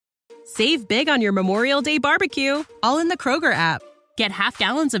Save big on your Memorial Day barbecue, all in the Kroger app. Get half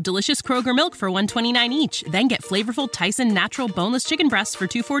gallons of delicious Kroger milk for $1.29 each. Then get flavorful Tyson natural boneless chicken breasts for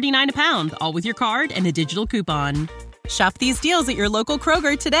 $2.49 a pound, all with your card and a digital coupon. Shop these deals at your local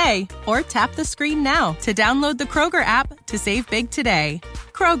Kroger today, or tap the screen now to download the Kroger app to save big today.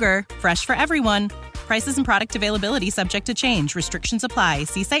 Kroger, fresh for everyone. Prices and product availability subject to change. Restrictions apply.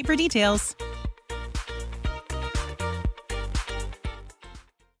 See site for details.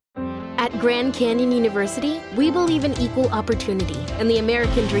 At Grand Canyon University, we believe in equal opportunity, and the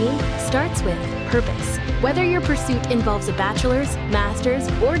American dream starts with purpose. Whether your pursuit involves a bachelor's, master's,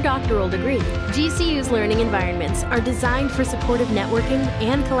 or doctoral degree, GCU's learning environments are designed for supportive networking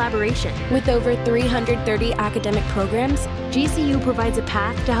and collaboration. With over 330 academic programs, GCU provides a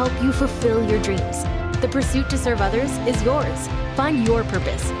path to help you fulfill your dreams. The pursuit to serve others is yours. Find your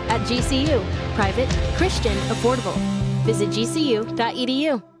purpose at GCU. Private, Christian, affordable. Visit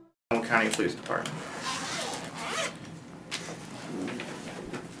gcu.edu. County Police Department.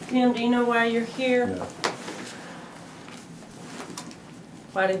 Tim, do you know why you're here? No.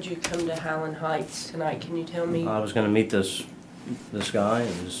 Why did you come to Highland Heights tonight? Can you tell me? I was going to meet this guy,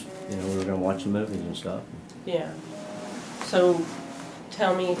 and just, we were going to watch some movies and stuff. Yeah. So,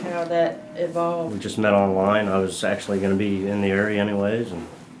 tell me how that evolved. We just met online. I was actually going to be in the area anyways, and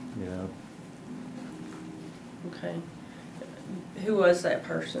Okay. Who was that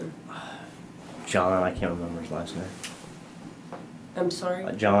person? John, I can't remember his last name. I'm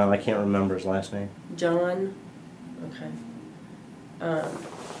sorry? John, I can't remember his last name. John? Okay.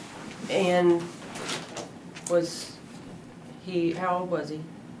 And was he, how old was he?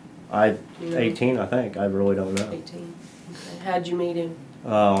 18, I think. I really don't know. 18. Okay. How'd you meet him?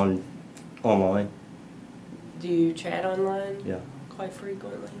 Online. Do you chat online? Yeah. Quite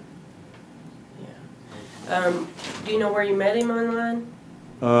frequently? Yeah. Do you know where you met him online?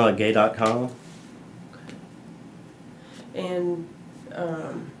 Gay.com. Okay. And,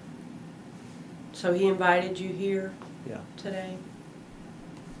 so he invited you here? Yeah. Today?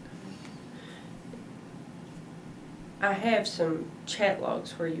 I have some chat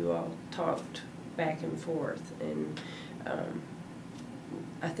logs where you all talked back and forth, and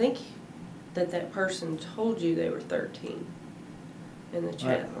I think that person told you they were 13 in the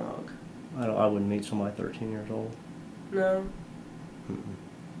chat log. I wouldn't meet somebody 13 years old. No? Mm-mm.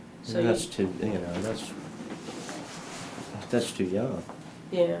 So that's too, that's too young.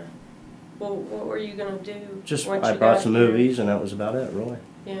 Yeah. Well, what were you going to do? Just, once I you brought got some here? movies, and that was about it, really.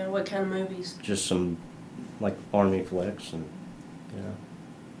 Yeah, what kind of movies? Just some, like, Army flicks, and,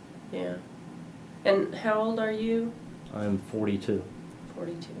 Yeah. And how old are you? I'm 42.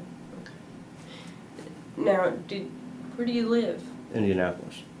 42. Okay. Now, where do you live?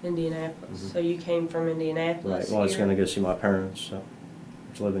 Indianapolis. Indianapolis. Mm-hmm. So you came from Indianapolis. Right. Well, I was here? going to go see my parents, so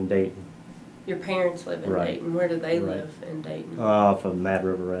I live in Dayton. Your parents live in Right. Dayton. Where do they Right. live in Dayton? Off of Mad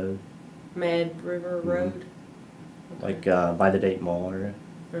River Road. Mad River Mm-hmm. Road? Like by the Dayton Mall area.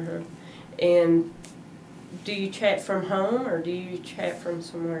 Uh-huh. And do you chat from home or do you chat from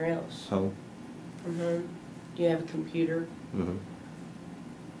somewhere else? Home. From home? Do you have a computer? Mm-hmm.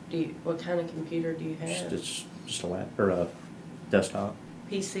 What kind of computer do you have? It's just a lap or a desktop.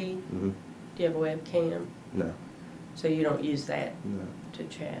 PC? Mm-hmm. Do you have a webcam? No. So you don't use that No. to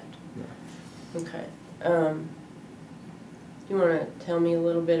chat? No. Okay. You want to tell me a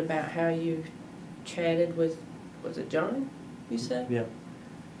little bit about how you chatted with, was it John, you said? Yeah.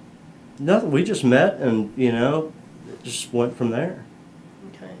 Nothing. We just met, and it just went from there.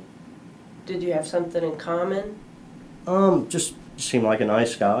 Okay. Did you have something in common? Just seemed like a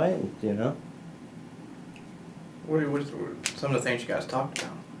nice guy, and What were some of the things you guys talked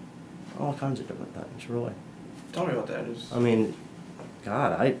about? all kinds of different things, really. Tell me about that. I mean,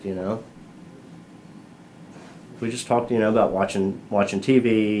 God, we just talked, about watching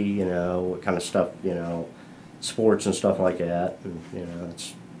TV, what kind of stuff, sports and stuff like that, and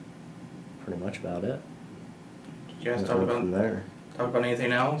that's pretty much about it. Did you guys Went from there. talk about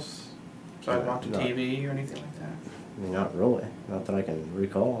anything else besides watching No. TV or anything like that? I mean, not really, not that I can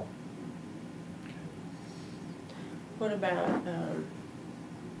recall. What about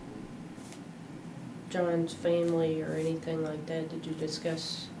John's family or anything like that? Did you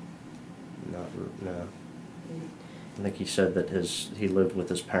discuss? No. I think he said that he lived with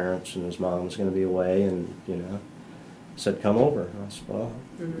his parents and his mom was going to be away, and said come over. I said, well,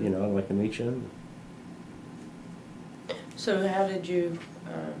 Mm-hmm. I'd like to meet you. So how did you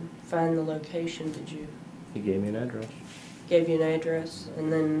find the location? He gave me an address. Gave you an address,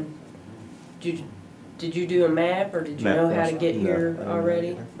 and then did you do a map, or did you know how to get No, here I didn't know already?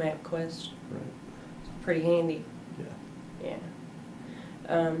 either. MapQuest. Right. Pretty handy. Yeah. Yeah.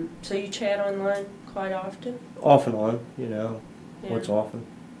 So you chat online quite often? Off and on, you know. Yeah. What's often?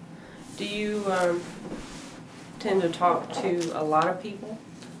 Do you tend to talk to a lot of people?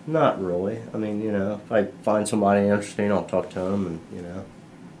 Not really. I mean, you know, if I find somebody interesting, I'll talk to them, and you know.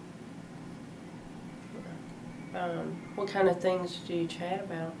 What kind of things do you chat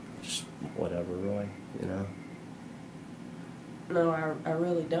about? Just whatever, really, you know. No, I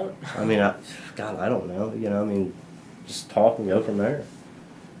really don't. I mean, God, I don't know. You know, I mean, just talk and go from there.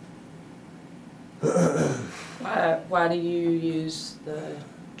 Why do you use the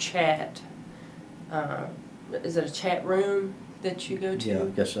chat? Is it a chat room that you go to? Yeah, I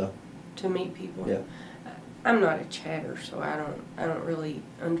guess so. To meet people? Yeah. I'm not a chatter, so I don't really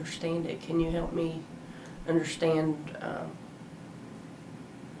understand it. Can you help me understand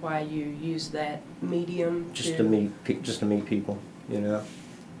why you use that medium? Just to meet people, you know.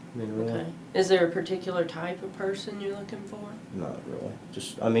 I mean, really. Okay. Is there a particular type of person you're looking for? Not really.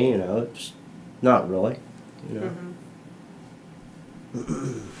 Just, I mean, you know, just not really, you know.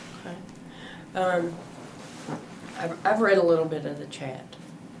 Okay. I've read a little bit of the chat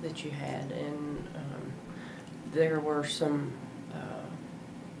that you had, and there were some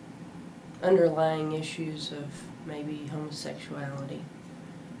underlying issues of maybe homosexuality.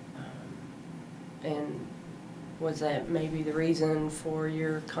 And was that maybe the reason for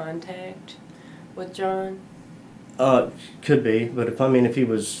your contact with John? Could be, but if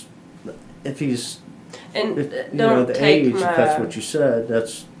he's, And if, you don't know, the take age, my... if that's what you said,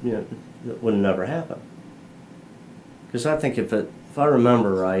 that's, you know, that would never happen. Because I think if I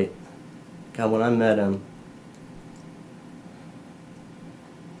remember right, God, when I met him,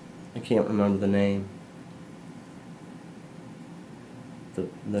 I can't remember the name.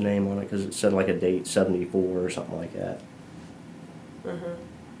 The name on it, because it said like a date 74 or something like that.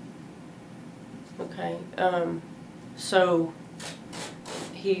 Okay. So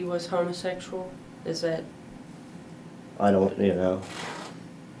he was homosexual? Is that... I don't know.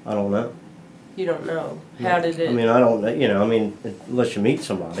 You don't know. How did it... I mean, I don't, you know, I mean, unless you meet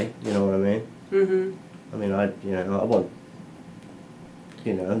somebody, you know what I mean? I mean, I wouldn't,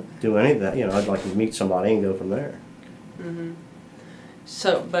 you know, do any of that. You know, I'd like to meet somebody and go from there.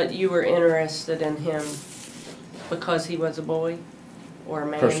 So, but you were interested in him because he was a boy or a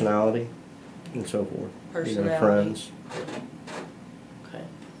man? Personality and so forth. Personality. You know, friends. Okay.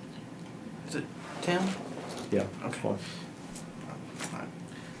 Is it Tim? Yeah, that's fine.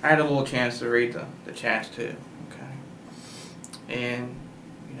 I had a little chance to read the chats too, okay? And,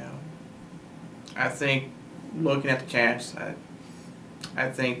 you know, I think looking at the chats, I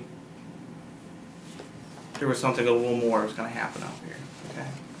think there was something a little more was going to happen up here, okay?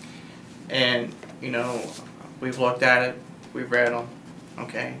 And, you know, we've looked at it, we've read them,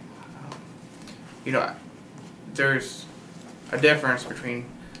 okay? You know, there's a difference between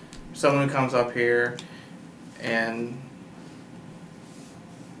someone who comes up here and,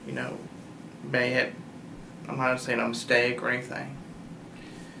 you know, I'm not saying a mistake or anything.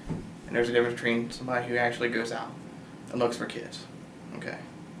 And there's a difference between somebody who actually goes out and looks for kids, okay?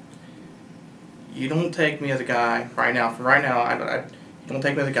 You don't take me as a guy, you don't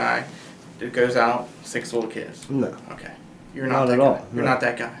take me as a guy that goes out, 6 little kids. No. Okay. You're not that at guy. all. You're not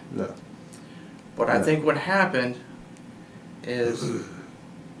that guy. No. But I think what happened is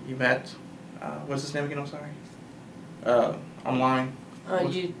you met, what's his name again, I'm sorry? Online.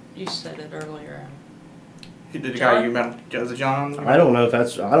 You said it earlier. The guy John? you met, is it John? I don't know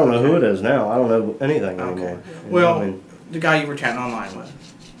who it is now. I don't know anything anymore. Okay. You know, Well, I mean, the guy you were chatting online with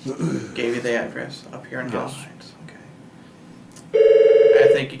gave you the address up here in Highland Yes. Heights. Okay.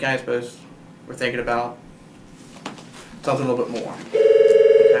 I think you guys both were thinking about something a little bit more.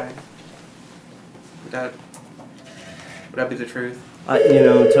 Okay. Would that be the truth? you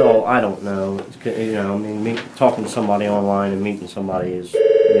know, until I don't know. You know, I mean, talking to somebody online and meeting somebody is, you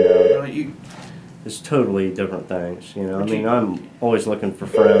know, is totally different things. You know, I mean, I'm always looking for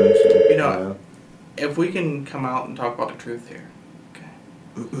friends. And, you know, if we can come out and talk about the truth here,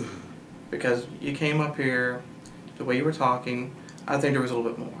 okay? Because you came up here, the way you were talking, I think there was a little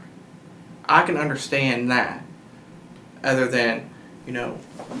bit more. I can understand that, other than, you know,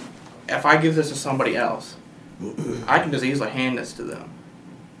 if I give this to somebody else, I can just easily hand this to them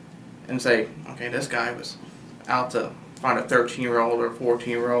and say, okay, this guy was out to find a 13-year-old or a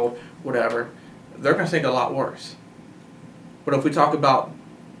 14-year-old, whatever. They're going to think a lot worse. But if we talk about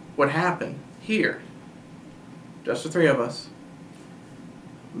what happened here, just the 3 of us,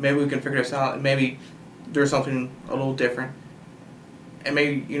 maybe we can figure this out, and maybe there's something a little different. And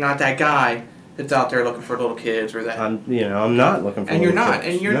maybe you're not that guy that's out there looking for little kids or that. I'm not looking for. And you're not,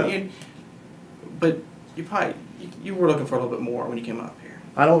 kids. and but you were looking for a little bit more when you came up here.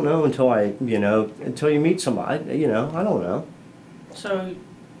 I don't know until until you meet somebody, I don't know. So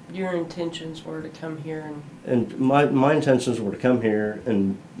your intentions were to come here And my intentions were to come here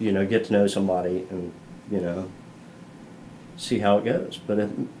and, get to know somebody and, see how it goes. But if,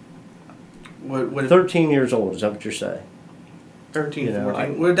 What 13 years old, is that what you're saying? 13,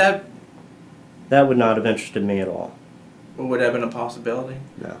 14. Would that would not have interested me at all. would that have been a possibility?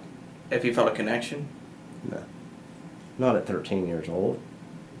 No. If you felt a connection? No. Not at 13 years old.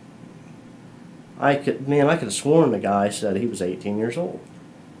 I could have sworn the guy said he was 18 years old.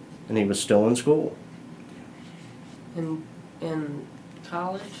 And he was still in school. in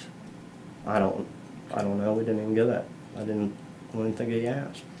college? I don't know. We didn't even get that. I didn't think he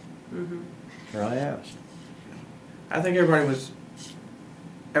asked. Mm-hmm. Or I asked. I think everybody was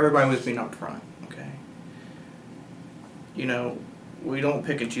being upfront, okay? We don't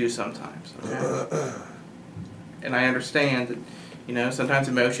pick and choose sometimes, okay? And I understand that, sometimes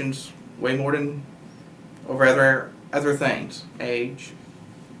emotions weigh more than over other things, age,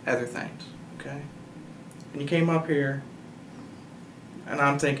 other things, okay? And you came up here, and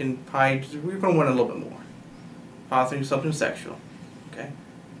I'm thinking, probably, we're going to want a little bit more. Possibly something sexual, okay?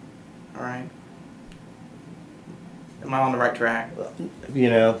 All right? Am I on the right track?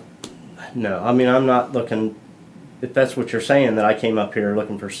 No. I'm not looking, if that's what you're saying, that I came up here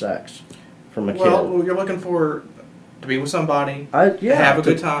looking for sex from a kid. Well, you're looking to be with somebody, have a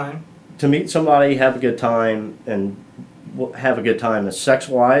good time. To meet somebody, have a good time, and have a good time as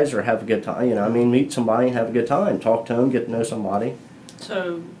sex-wise, or have a good time, meet somebody and have a good time. Talk to them, get to know somebody.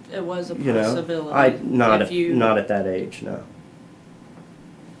 So it was a possibility. Not at that age, no.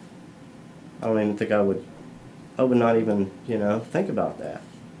 I don't even think I would not even, think about that.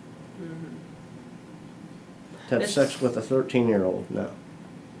 Mm-hmm. To have sex with a 13-year-old, no.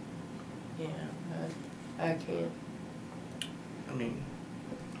 Yeah, I can't.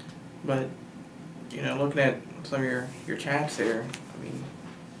 But, looking at some of your chats here,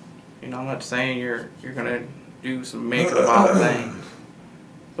 I'm not saying you're going to do some make or wild things,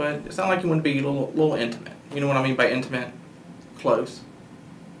 but it sounds like you want to be a little intimate. You know what I mean by intimate? Close.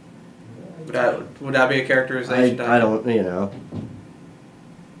 Would that be a characterization? I don't,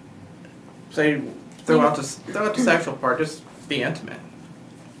 Say, throw out the sexual part, just be intimate.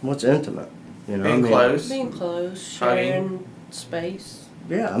 What's intimate? Being close. Being close, sharing space.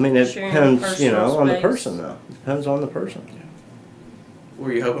 Yeah, it depends, on the person, though. It depends on the person. Yeah.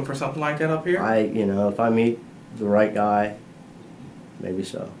 Were you hoping for something like that up here? If I meet the right guy, maybe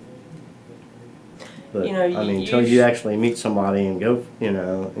so. But, until you actually meet somebody and go,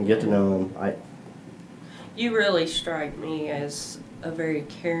 and get to know them, You really strike me as a very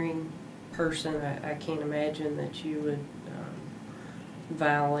caring person. I can't imagine that you would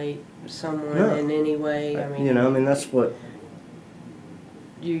violate someone in any way. That's what...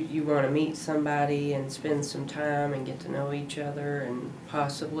 You want to meet somebody and spend some time and get to know each other, and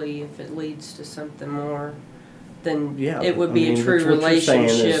possibly if it leads to something more, then it would be a true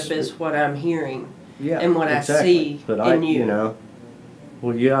relationship is what I'm hearing and what I see in you.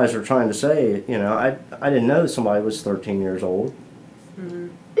 Well, you guys are trying to say, I didn't know somebody was 13 years old. Mm-hmm.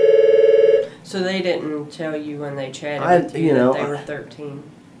 So they didn't tell you when they chatted with you that they were 13?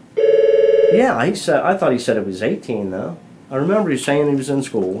 Yeah, I thought he said it was 18, though. I remember he saying he was in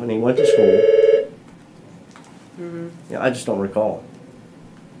school, and he went to school. Mm-hmm. Yeah, I just don't recall.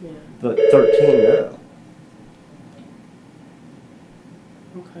 Yeah. But 13, no.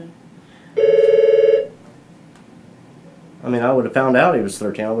 Okay. I would have found out he was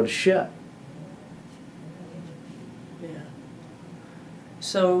 13. I would have shit. Yeah.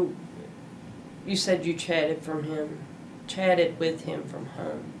 So, you said you chatted with him from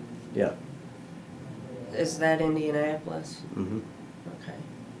home. Yeah. Is that Indianapolis? Mm-hmm. Okay.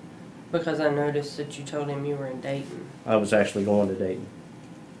 Because I noticed that you told him you were in Dayton. I was actually going to Dayton.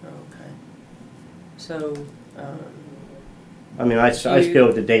 Okay. So, I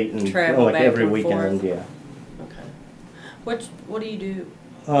go to Dayton like every Forth? weekend, yeah. Okay. What do you do?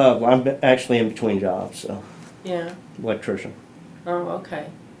 I'm actually in between jobs, so. Yeah. Electrician. Oh, okay.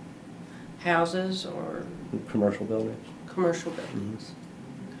 Houses or? Commercial buildings. Commercial buildings. Mm-hmm.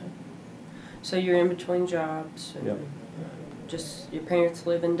 So you're in between jobs, and just your parents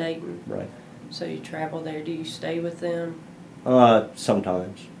live in Dayton? Right. So you travel there. Do you stay with them?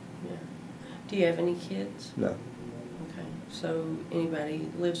 Sometimes. Yeah. Do you have any kids? No. Okay. So anybody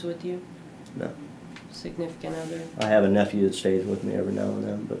lives with you? No. Significant other? I have a nephew that stays with me every now and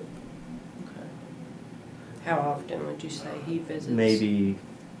then, but... Okay. How often would you say he visits? Maybe...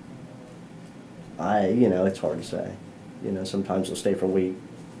 it's hard to say. Sometimes he'll stay for a week,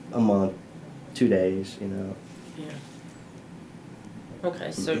 a month, 2 days, Yeah.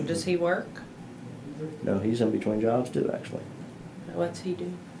 Okay, so does he work? No, he's in between jobs too, actually. What's he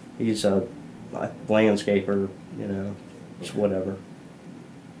do? He's a landscaper, just whatever.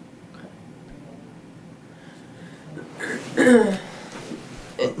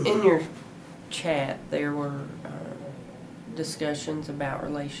 In your chat, there were discussions about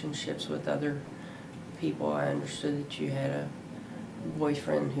relationships with other people. I understood that you had a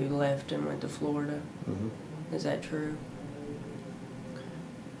boyfriend who left and went to Florida. Mm-hmm. Is that true?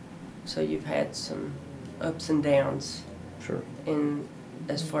 So you've had some ups and downs. Sure. In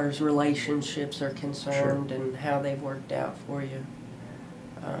as far as relationships are concerned, sure. and how they've worked out for you.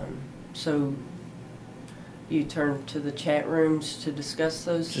 So you turn to the chat rooms to discuss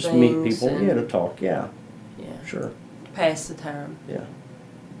those just things? Just meet people, to talk, yeah. Yeah. Sure. Pass the time. Yeah.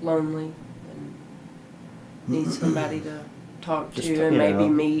 Lonely and need somebody to talk just to and maybe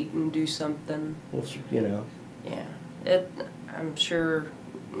meet and do something. Well, Yeah. I'm sure,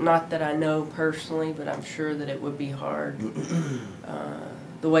 not that I know personally, but I'm sure that it would be hard.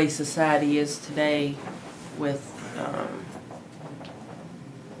 The way society is today with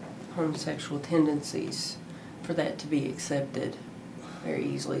homosexual tendencies, for that to be accepted very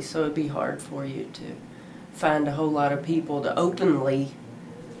easily. So it'd be hard for you to find a whole lot of people to openly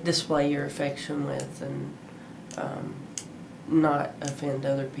display your affection with and not offend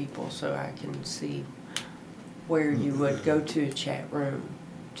other people. So I can see where you would go to a chat room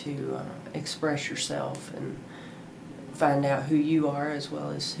to express yourself and find out who you are as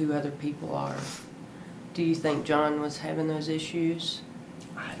well as who other people are. Do you think John was having those issues?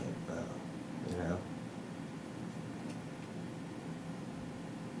 I don't know.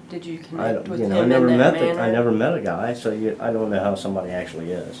 Did you connect with him I in that manner? I never met a guy, so I don't know how somebody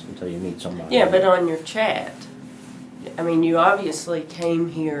actually is until you meet somebody. Yeah, but on your chat, I mean, you obviously came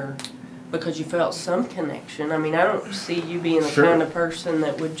here because you felt some connection. I mean, I don't see you being the sure. kind of person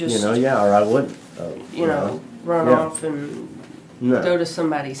that would just, or I wouldn't. Run off and go to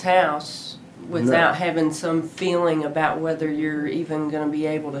somebody's house without having some feeling about whether you're even going to be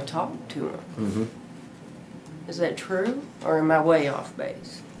able to talk to them. Mm-hmm. Is that true, or am I way off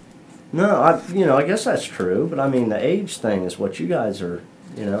base? No, I guess that's true, but I mean, the age thing is what you guys are,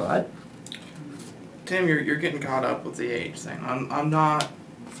 Tim, you're getting caught up with the age thing. I'm not.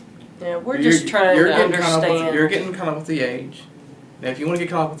 Yeah, we're just trying to understand. You're getting caught up with the age. Now, if you want to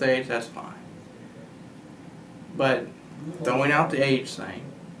get caught up with the age, that's fine. But throwing out the age thing,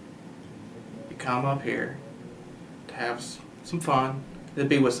 you come up here to have some fun, to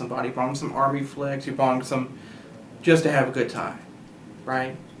be with somebody. You brought them some Army flicks. You brought them some, just to have a good time,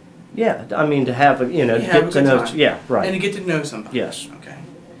 right? Yeah, I mean to have to get to know. Yeah, right. And to get to know somebody. Yes. Okay.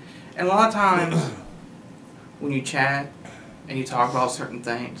 And a lot of times, when you chat and you talk about certain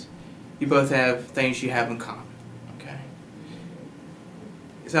things, you both have things you have in common. Okay.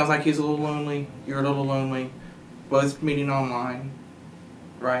 It sounds like he's a little lonely. You're a little lonely. Both meeting online,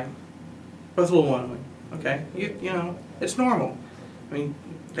 right? Both a little lonely. Okay. It's normal. I mean,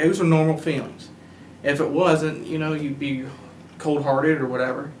 those are normal feelings. If it wasn't, you'd be cold-hearted or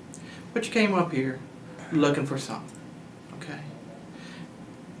whatever. But you came up here looking for something, okay?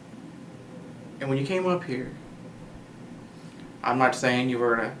 And when you came up here, I'm not saying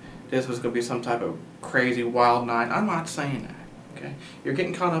this was going to be some type of crazy wild night. I'm not saying that, okay? You're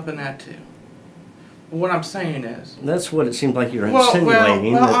getting caught up in that too. But what I'm saying is... That's what it seems like you're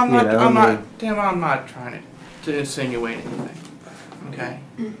insinuating. Well, I'm not trying to insinuate anything, okay?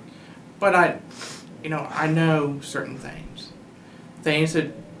 But I know certain things. Things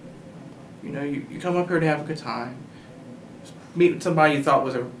that, you come up here to have a good time, meet somebody you thought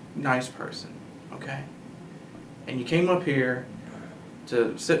was a nice person, okay? And you came up here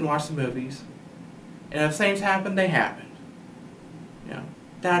to sit and watch the movies, and if things happened, they happened.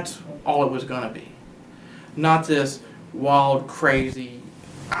 That's all it was going to be. Not this wild, crazy...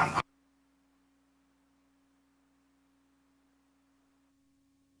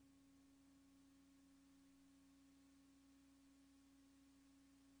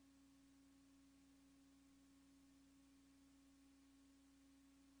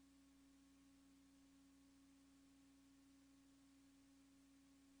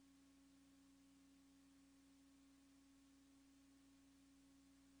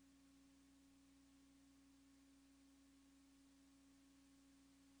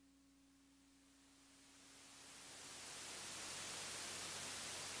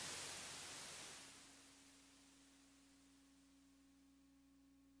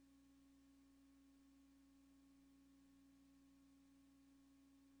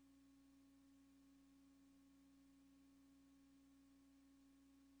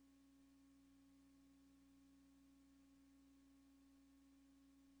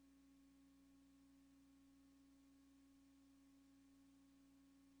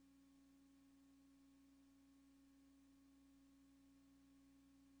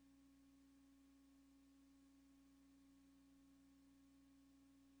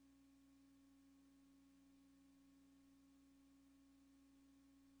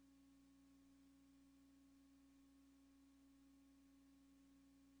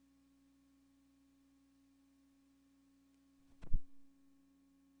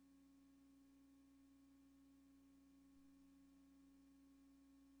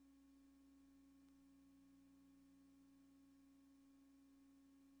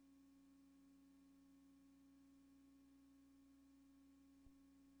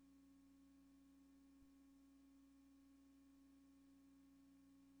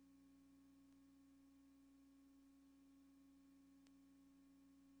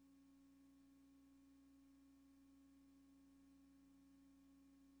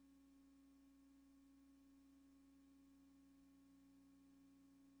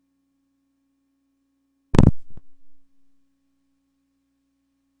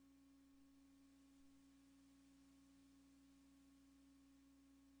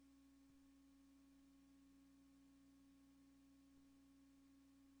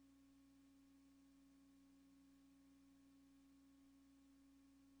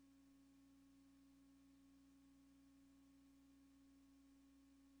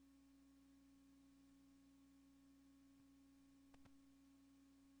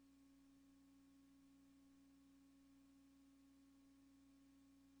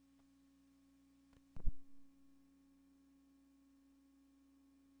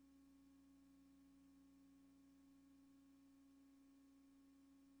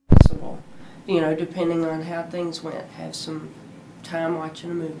 you know, depending on how things went, have some time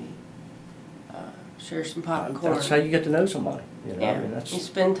watching a movie, share some popcorn. That's how you get to know somebody. You know? Yeah, I mean, that's, you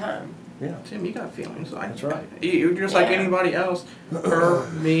spend time. Yeah. Tim, you got feelings. That's right. You're just like anybody else. Her,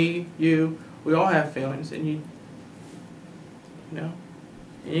 me, you. We all have feelings, and you know.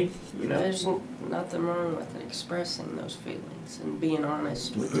 There's nothing wrong with expressing those feelings and being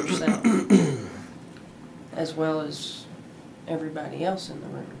honest with yourself, as well as everybody else in the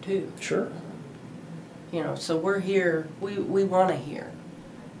room too. Sure. You know, so we're here. We want to hear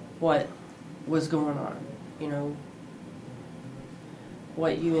what was going on. You know,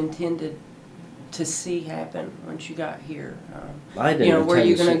 what you intended to see happen once you got here. I didn't. You know, were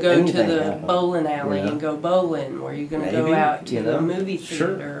you going to go to the bowling alley and go bowling? Were you going to go out to the movie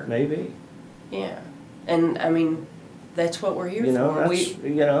theater? Sure, maybe. Yeah, and I mean, that's what we're here for.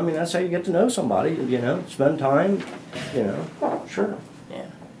 That's how you get to know somebody. You know, spend time. You know, sure. Yeah.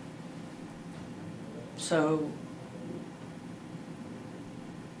 So,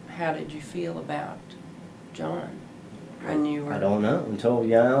 how did you feel about John? When you were... I don't know until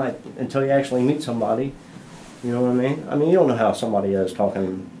you actually meet somebody. You know what I mean? I mean, you don't know how somebody is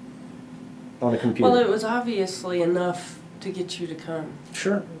talking on a computer. Well, it was obviously enough to get you to come.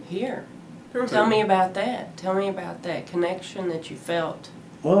 Sure. Here. Tell me about that. Tell me about that connection that you felt.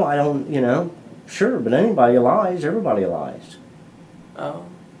 Well, I don't, sure, but anybody lies, everybody lies. Oh,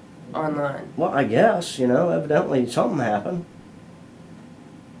 online. Well, I guess, evidently something happened.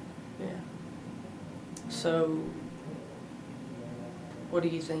 Yeah. So, what do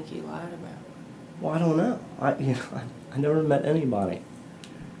you think he lied about? Well, I don't know. I never met anybody.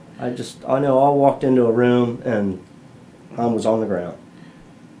 I know I walked into a room and I was on the ground.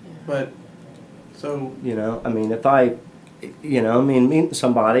 Yeah. But, so... meeting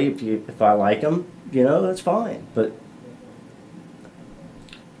somebody, if I like them, that's fine. But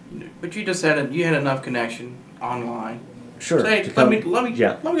you just had enough connection online. Sure. Say, let me go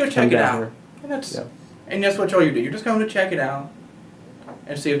check it out. And that's what all you do. You're just going to check it out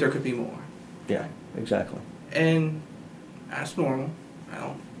and see if there could be more. Yeah, exactly. And that's normal.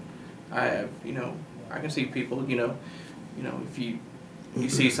 I can see people, if you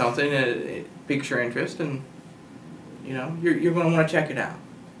see something and it piques your interest, and you're going to want to check it out.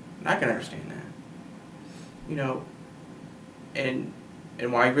 And I can understand that.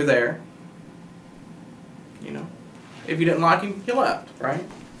 And while you were there, if you didn't like him, you left, right?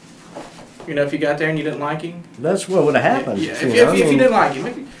 If you got there and you didn't like him, that's what would have happened. Yeah, if you didn't like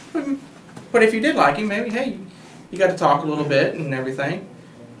him, but if you did like him, maybe hey, you got to talk a little bit and everything.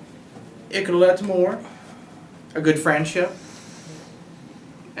 It could have led to more, a good friendship,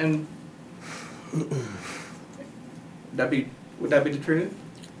 and would that be the truth?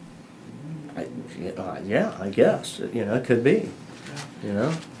 Yeah, I guess it could be.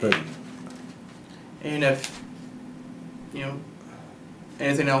 But and if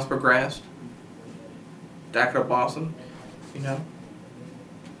anything else progressed, that could have blossomed.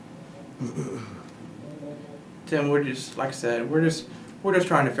 Tim, we're just, like I said, we're just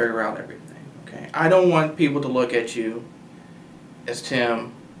trying to figure out everything. Okay, I don't want people to look at you as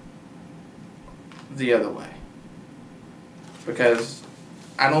Tim the other way, because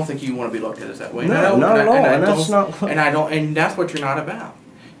I don't think you want to be looked at as that way. No, not at all. And that's what you're not about.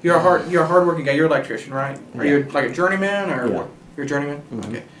 You're a hardworking guy. You're an electrician, right? Are you like a journeyman or what? You're a journeyman.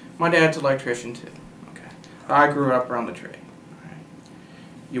 Mm-hmm. Okay. My dad's an electrician too. Okay. I grew up around the trade. All right.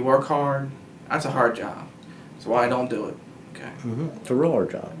 You work hard. That's a hard job. That's why I don't do it. Okay. Mm-hmm. It's a real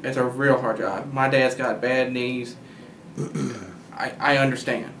hard job. It's a real hard job. My dad's got bad knees. I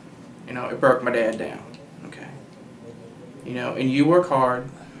understand. It broke my dad down. Okay. And you work hard.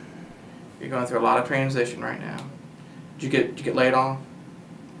 You're going through a lot of transition right now. Did you get laid off?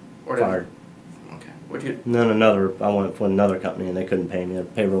 Or fired. Okay. What'd you get? I went for another company and they couldn't pay me. The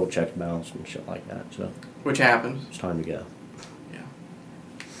payroll checks bounced and shit like that. So. Which happens. It's time to go. Yeah.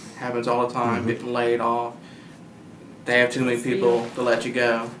 Happens all the time. Mm-hmm. Getting laid off. They have too many people to let you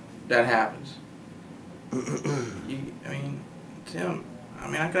go. That happens. Tim,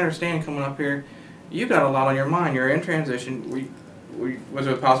 I can understand coming up here. You got a lot on your mind. You're in transition. Was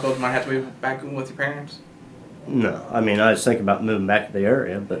there a possibility you might have to move back with your parents? No. I was thinking about moving back to the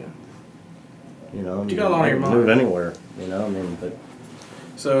area, but, you got a lot on your mind. Move anywhere, but.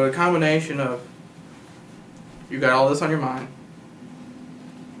 So a combination of, you got all this on your mind.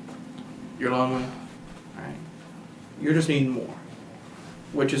 You're lonely. Right? You're just needing more,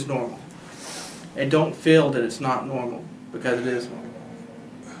 which is normal. And don't feel that it's not normal, because it is normal.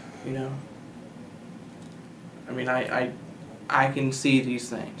 I can see these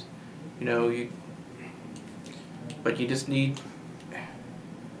things. But you just need,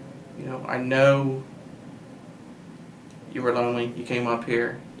 You know, I know you were lonely. You came up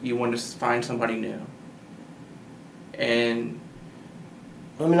here. You wanted to find somebody new. And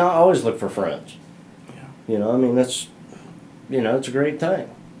I mean, I always look for friends. yeah. You know, I mean, that's, you know, it's a great thing.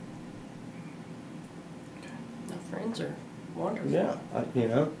 No, friends are wonderful. Yeah, you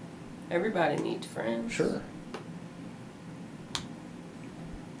know. Everybody needs friends. Sure.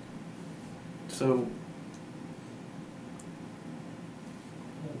 So,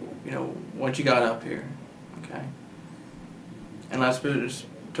 you know, once you got up here, okay, and let's just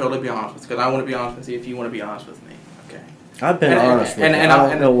totally be honest with you, because I want to be honest with you if you want to be honest with me, okay? I've been honest with you. And I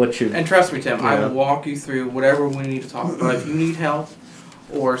don't know what you... And trust me, Tim, you I know. will walk you through whatever we need to talk about. If you need help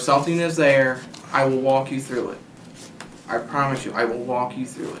or something is there, I will walk you through it. I promise you, I will walk you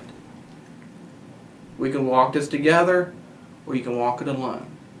through it. We can walk this together, or you can walk it alone.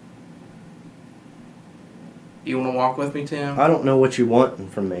 You want to walk with me, Tim? I don't know what you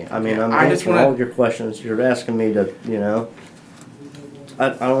want from me. I mean, I'm answering all your questions. You're asking me to, you know. I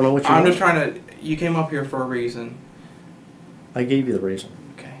don't know what you want. I'm just trying to... You came up here for a reason. I gave you the reason.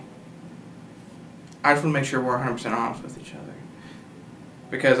 Okay. I just want to make sure we're 100% honest with each other.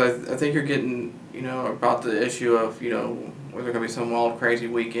 Because I think you're getting, you know, about the issue of, you know, whether there's going to be some wild, crazy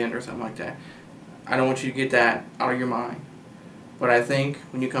weekend or something like that. I don't want you to get that out of your mind. But I think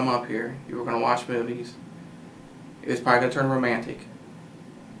when you come up here, you were going to watch movies. It's probably going to turn romantic.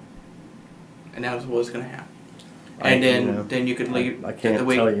 And that was what's going to happen. And then you could leave. I can't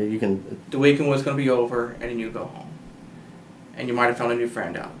tell you. You can. The weekend was going to be over, and then you go home. And you might have found a new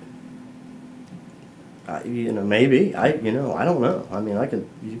friend out of it. You know, maybe. You know, I don't know. I mean,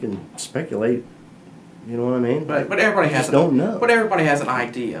 you can speculate. You know what I mean? But everybody has. Don't know. But everybody has an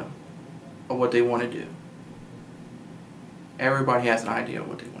idea of what they want to do. Everybody has an idea of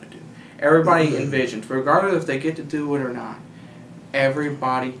what they want to do. Everybody envisions, regardless if they get to do it or not.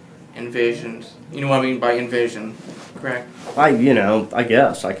 Everybody envisions. You know what I mean by envision, correct? You know, I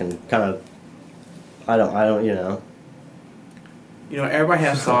guess I can kind of. I don't. You know. You know, everybody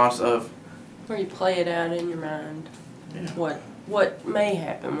has thoughts of. Where you play it out in your mind. Yeah. What may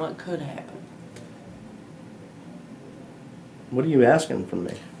happen, what could happen. What are you asking from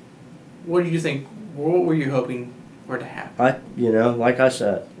me? What do you think? What were you hoping for to happen? You know, like I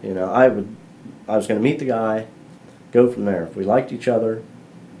said, you know, I was going to meet the guy, go from there. If we liked each other,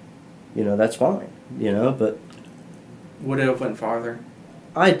 you know, that's fine. You know, but would it have went farther?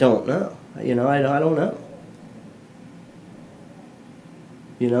 I don't know. You know, I don't know.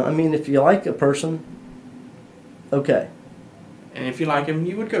 You know, I mean, if you like a person, okay. And if you like him,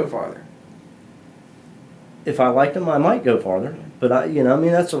 you would go farther. If I liked him, I might go farther. But you know, I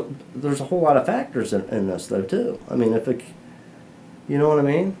mean, there's a whole lot of factors in this, though, too. I mean, you know what I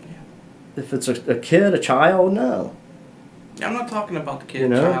mean? Yeah. If it's a kid, a child, no. I'm not talking about the kid, you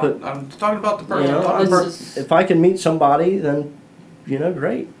know, child. I'm talking about the person. You know, if I can meet somebody, then, you know,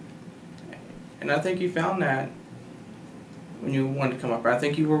 great. And I think you found that when you wanted to come up. I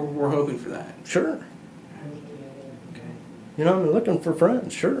think you were hoping for that. Sure. Okay. You know, I'm looking for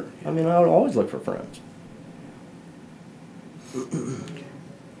friends, sure. I mean, I would always look for friends.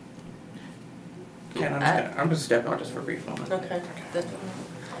 Ken, I'm going to step out just for a brief moment. Okay.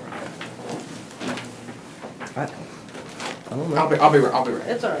 I don't know. I'll be right.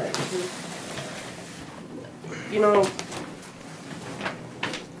 It's all right. You know,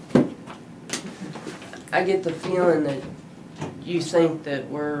 I get the feeling that you think that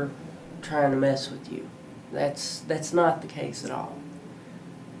we're trying to mess with you. That's not the case at all.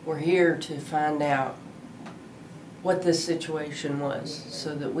 We're here to find out what this situation was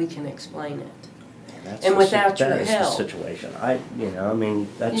so that we can explain it. And without your help. That's the situation. You know, I mean,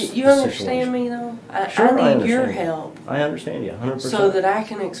 that's you the understand situation. me, though? Sure, I need your help. I understand you, 100%. So that I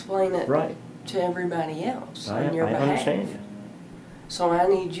can explain it right. to everybody else on your I behalf. understand you. So I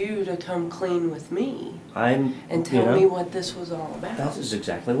need you to come clean with me and tell you know, me what this was all about. That is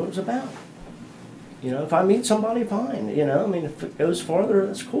exactly what it was about. You know, if I meet somebody, fine. You know, I mean, if it goes farther,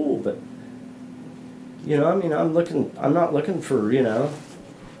 that's cool. But, you know, I mean, I'm not looking for, you know,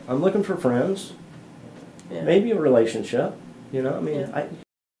 I'm looking for friends. Yeah. Maybe a relationship. You know, I mean, yeah.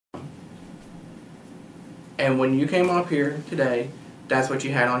 And when you came up here today, that's what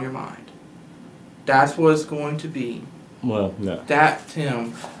you had on your mind. That's what's going to be. Well, no.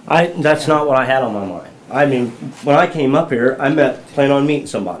 Tim. That's not what I had on my mind. I mean, when I came up here, I planned on meeting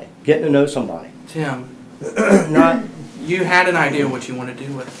somebody, getting to know somebody. Tim, not. You had an idea what you want to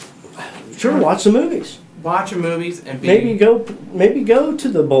do with it. Sure, watch the movies. Watch the movies and maybe go to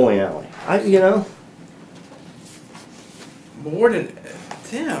the bowling alley. You know. More than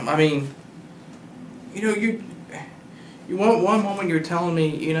Tim, I mean, you know, One moment you're telling me,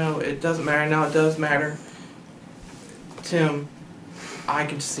 it doesn't matter. Now it does matter. Tim, I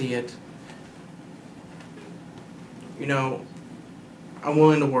can see it. I'm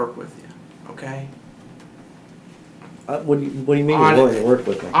willing to work with you, okay? What do you mean you're willing to work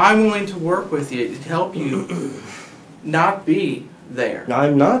with me? I'm willing to work with you to help you not be there.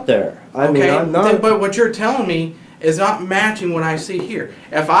 I'm not there. I'm not. But what you're telling me is not matching what I see here.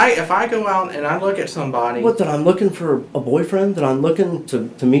 If I go out and I look at somebody... What, that I'm looking for a boyfriend? That I'm looking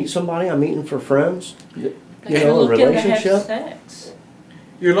to meet somebody? I'm meeting for friends? A relationship? To have sex.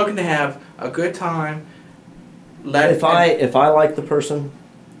 You're looking to have a good time. If I like the person...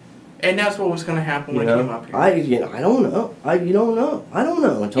 And that's what was going to happen when he came up here. I don't know. You don't know. I don't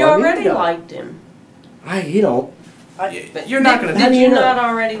know until you already liked him. You're not going to... Did you not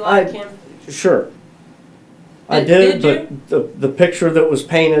already like him? Sure. I did, but the picture that was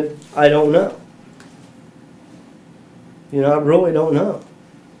painted, I don't know. I really don't know.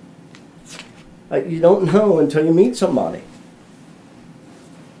 You don't know until you meet somebody.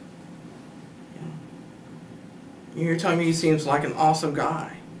 You're telling me he seems like an awesome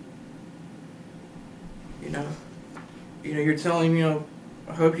guy. You're telling me,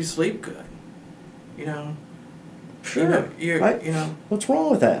 I hope you sleep good. Sure. What's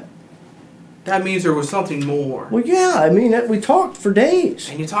wrong with that? That means there was something more. Well, yeah, we talked for days.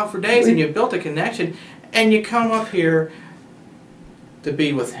 And you talked for days and you built a connection and you come up here to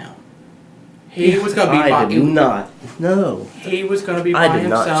be with him. He was going to be by himself. No. He was going to be by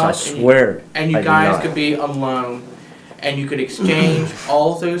himself. I swear. And you guys could be alone. And you could exchange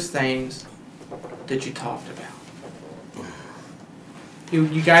all those things that you talked about.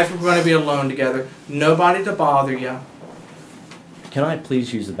 You guys were going to be alone together. Nobody to bother you. Can I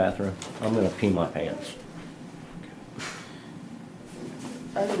please use the bathroom? I'm going to pee my pants.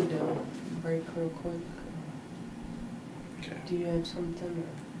 I need to break real quick. Okay. Do you have something?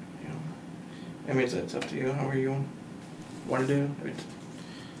 Or? Yeah. It's up to you. However you want to do.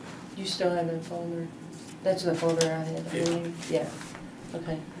 You still have that folder? That's the folder I had. Yeah.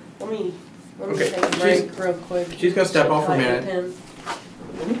 Okay. Let me take a break real quick. She's going to step off for a minute.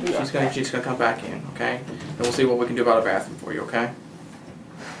 She's gonna come back in, okay? And we'll see what we can do about a bathroom for you, okay?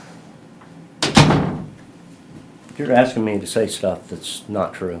 You're asking me to say stuff that's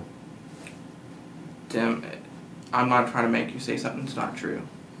not true. Tim, I'm not trying to make you say something that's not true.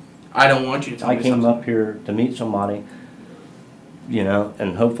 I don't want you to tell me something. I came up here to meet somebody,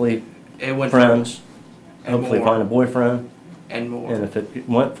 and hopefully friends, hopefully find a boyfriend. And more. And if it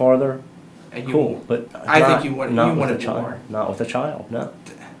went farther, cool. But I think you wanted more. Not with a child, no.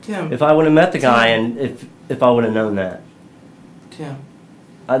 Tim. If I would have met the guy and if I would have known that. Tim.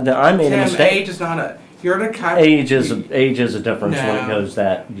 I made a mistake. Age is not a... You're the kind age is a difference when it goes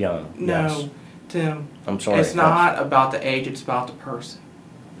that young. No, yes. Tim. I'm sorry. It's not about the age, it's about the person.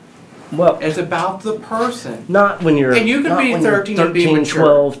 Well, it's about the person. Not when you're... And you can be 13 and be mature.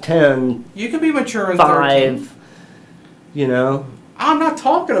 12, 10... You can be mature in 5, 13. I'm not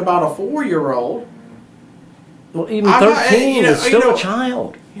talking about a 4-year-old. Well, even 13 is still a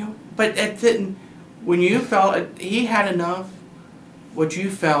child. But it didn't... When you felt... He had enough... What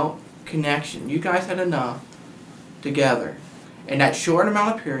you felt... Connection. You guys had enough... Together. In that short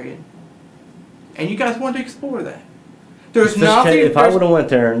amount of period. And you guys wanted to explore that. There's nothing... If I would have went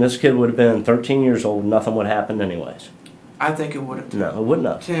there and this kid would have been 13 years old, nothing would have happened anyways. I think it would have. No, it wouldn't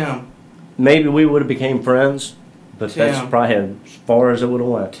have. Tim. Maybe we would have became friends, but Tim. that's probably as far as it would have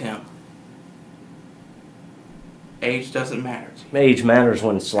went. Tim. Age doesn't matter to you. Age matters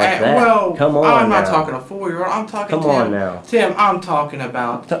when it's like that. Well, come on I'm not now. talking a 4-year-old. I'm talking Come on now. Tim, I'm talking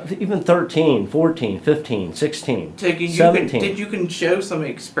about... Even 13, 14, 15, 16, 17. You can show some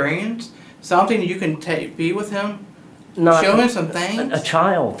experience? Something you can be with him? Not show him some things? A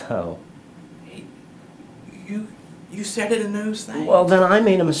child, though. You said it in those things. Well, then I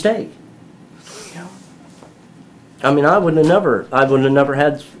made a mistake. I mean, I would have never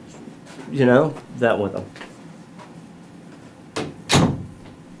had, that with him.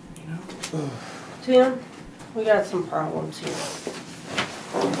 Tim, we got some problems here.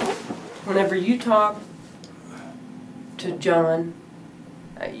 Whenever you talk to John,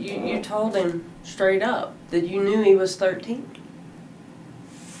 you told him straight up that you knew he was 13.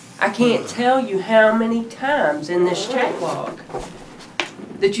 I can't tell you how many times in this chat log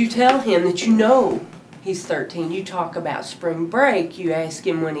that you tell him that you know he's 13. You talk about spring break. You ask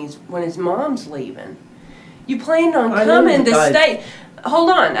him when his mom's leaving. You planned on coming to stay.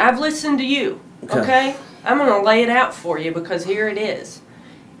 Hold on, I've listened to you. Okay? I'm going to lay it out for you because here it is.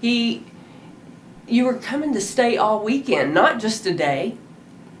 You were coming to stay all weekend, not just a day.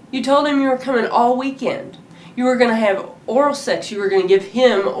 You told him you were coming all weekend. You were going to have oral sex. You were going to give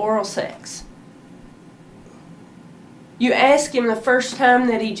him oral sex. You asked him the first time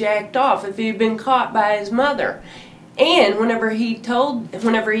that he jacked off if he had been caught by his mother. And whenever he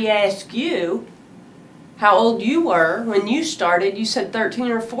asked you how old you were when you started, you said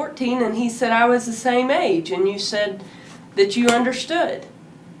 13 or 14, and he said I was the same age, and you said that you understood.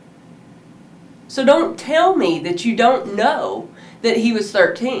 So don't tell me that you don't know that he was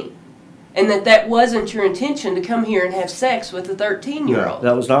 13. And that wasn't your intention to come here and have sex with a 13-year-old. No,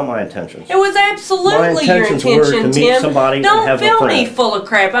 that was not my intention. It was absolutely your intention, Tim. Don't fill me full of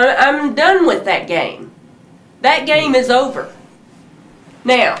crap. I'm done with that game. That game is over.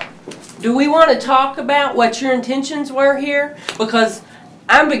 Now, do we want to talk about what your intentions were here? Because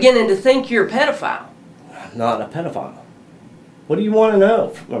I'm beginning to think you're a pedophile. I'm not a pedophile. What do you want to know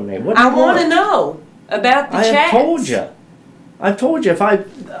from me? What do you want? I want to know about the chats. I have told you. I've told you if I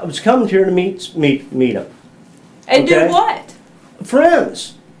was coming here to meet him. And do what?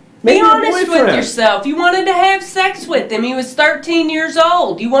 Friends. Be honest with yourself. You wanted to have sex with him. He was 13 years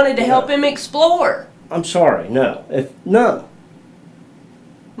old. You wanted to help him explore. I'm sorry. No. No.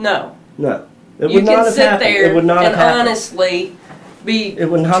 No. No. It would not have happened. It would not have happened. Honestly be true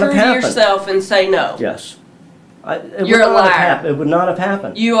to yourself and say no. Yes. You're a liar. It would not have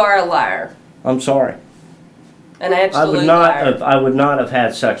happened. You are a liar. I'm sorry. An absolute liar. I would not have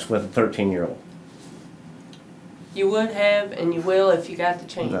had sex with a 13-year-old. You would have, and you will if you got the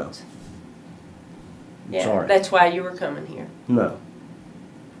chance. No. Yeah, sorry. That's why you were coming here. No.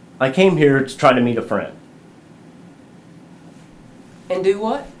 I came here to try to meet a friend. And do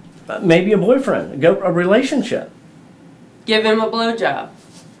what? Maybe a boyfriend. A relationship. Give him a blowjob.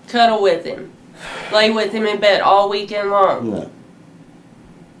 Cuddle with him. Lay with him in bed all weekend long. No.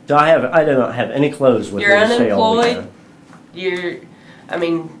 I do not have any clothes with me to stay all weekend. You're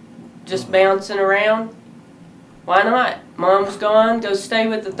unemployed. Just bouncing around. Why not? Mom's gone. Go stay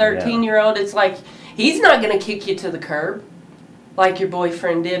with the 13-year-old. It's like he's not going to kick you to the curb like your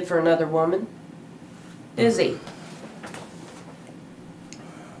boyfriend did for another woman. Is he?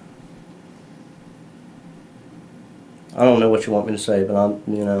 I don't know what you want me to say, but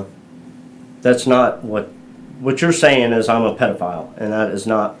that's not what you're saying is I'm a pedophile, and that is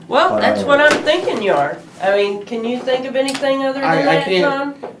not. Well, that's what I'm thinking you are. I mean, can you think of anything other than that,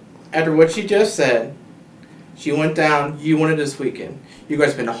 John? After what she just said, she went down, you wanted this weekend. You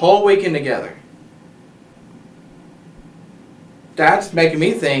guys spent a whole weekend together. That's making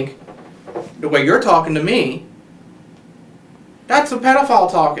me think, the way you're talking to me, that's a pedophile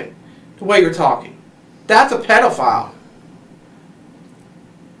talking. The way you're talking. That's a pedophile.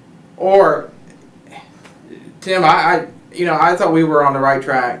 Or, Tim, I thought we were on the right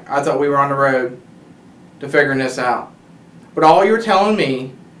track. I thought we were on the road to figuring this out. But all you're telling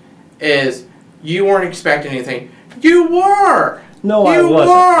me is you weren't expecting anything. You were! No, I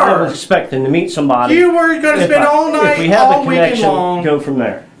wasn't. I was expecting to meet somebody. You were going to spend all night, if we have all a connection, weekend long. Go from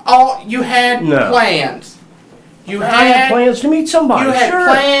there. You had plans. I had plans to meet somebody. You had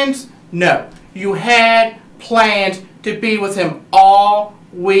plans. No. You had plans to be with him all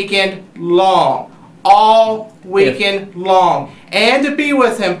weekend long. All weekend long. And to be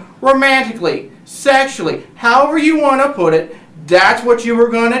with him romantically, sexually, however you want to put it, that's what you were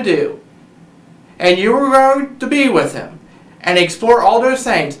going to do. And you were going to be with him and explore all those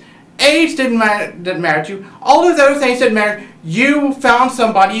things. Age didn't matter to you. All of those things didn't matter. You found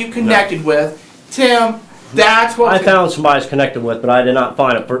somebody you connected with. Tim, that's what... I found somebody I was connected with, but I did not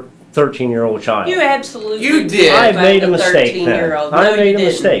find a 13-year-old child. You absolutely did. I made a mistake then. I made a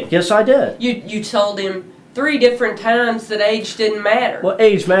mistake. Yes, I did. You told him 3 different times that age didn't matter. Well,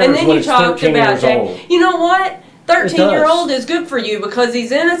 age matters when it's 13 years old. You know what? 13-year-old is good for you because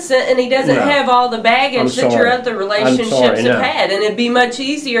he's innocent and he doesn't have all the baggage that your other relationships have had. And it'd be much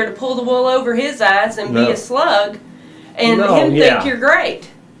easier to pull the wool over his eyes and be a slug and him think you're great.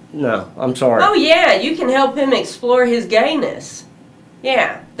 No, I'm sorry. Oh, yeah, you can help him explore his gayness.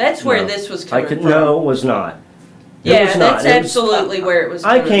 Yeah, that's where this was coming from. No, it was not. That's absolutely where it was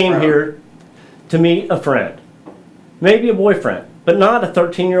coming from. I came here to meet a friend, maybe a boyfriend, but not a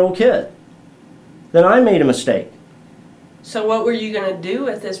 13-year-old kid. Then I made a mistake. So what were you going to do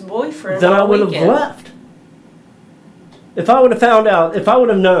with this boyfriend Then I would have left. If I would have found out, if I would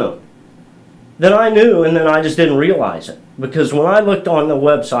have known, then I knew and then I just didn't realize it. Because when I looked on the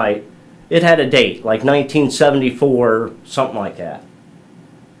website, it had a date, like 1974, something like that.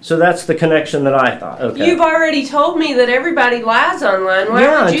 So that's the connection that I thought. Okay. You've already told me that everybody lies online.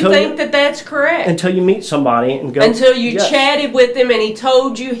 Why would you think that that's correct? Until you meet somebody and go... Until you chatted with him and he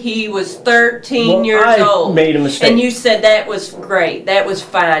told you he was 13 years old. I made a mistake. And you said that was great. That was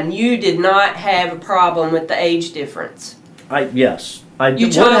fine. You did not have a problem with the age difference. Yes.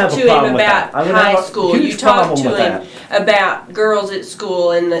 You talked to him about high school. You talked to him about girls at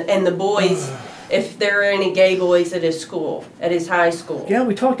school and the boys... if there are any gay boys at his school, at his high school. Yeah,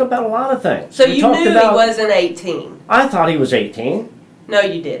 we talked about a lot of things. So you knew he wasn't 18? I thought he was 18. No,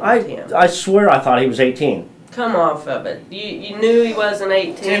 you didn't, Tim. I swear I thought he was 18. Come off of it. You knew he wasn't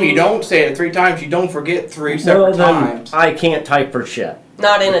 18. Tim, you don't say it 3 times. You don't forget 3 separate times. I can't type for shit.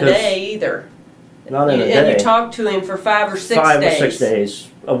 Not in a day either. Not in a day. And you talked to him for 5 or 6 days. 5 or 6 days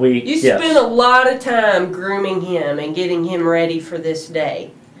a week. You spent a lot of time grooming him and getting him ready for this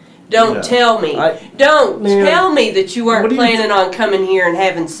day. Don't tell me. Tell me that you weren't planning on coming here and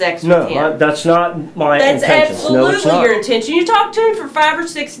having sex with him. No, that's not my intention. That's absolutely your intention. You talked to him for 5 or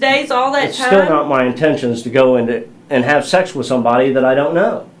 6 days, all that time. It's still not my intentions to go into and have sex with somebody that I don't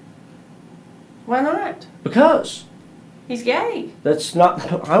know. Why not? Because he's gay. That's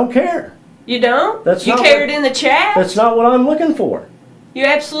not. I don't care. You don't? You cared in the chat? That's not what I'm looking for. You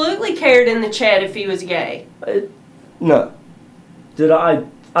absolutely cared in the chat if he was gay. No. Did I?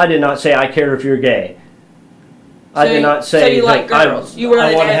 I did not say I care if you're gay. I did not say so you like girls. You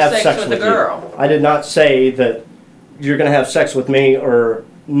wanted to have sex with a girl. I did not say that you're going to have sex with me or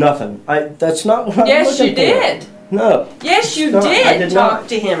nothing. That's not what I'm looking for. Yes, you did. No. Yes, you did talk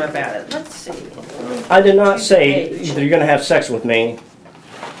to him about it. Let's see. I did not say that you're going to have sex with me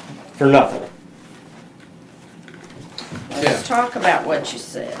for nothing. Let's talk about what you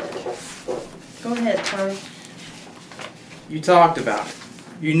said. Go ahead, Tony. You talked about it.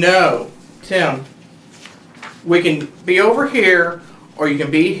 You know, Tim, we can be over here or you can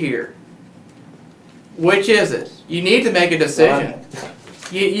be here. Which is it? You need to make a decision.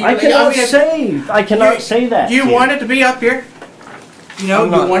 I cannot say that. You wanted to be up here. You know,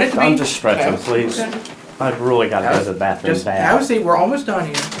 you wanted to be. I'm just stretching, please. I've really got to go to the bathroom bad. Have a seat. We're almost done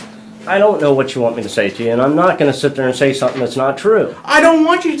here. I don't know what you want me to say to you, and I'm not going to sit there and say something that's not true. I don't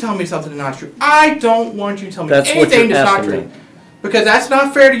want you to tell me something that's not true. I don't want you to tell me anything that's not true. Because that's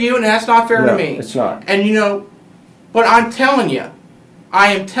not fair to you and that's not fair to me. It's not. And you know, what I'm telling you,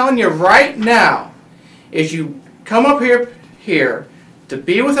 I am telling you right now, is you come up here to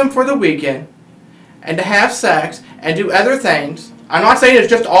be with him for the weekend and to have sex and do other things. I'm not saying it's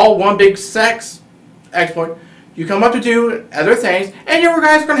just all one big sex exploit. You come up to do other things and you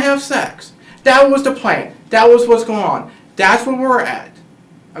guys are going to have sex. That was the plan. That was what's going on. That's where we're at.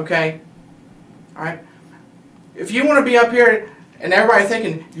 Okay? Alright? If you want to be up here and everybody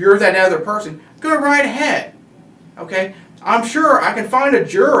thinking you're that other person, go right ahead. Okay? I'm sure I can find a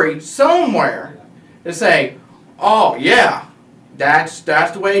jury somewhere to say, oh yeah, that's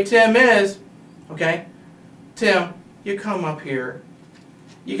the way Tim is. Okay? Tim, you come up here.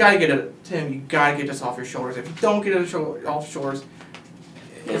 You gotta get it, Tim, you gotta get this off your shoulders. If you don't get it off your shoulders,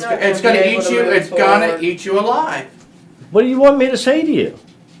 it's gonna eat you, it's gonna eat you alive. What do you want me to say to you?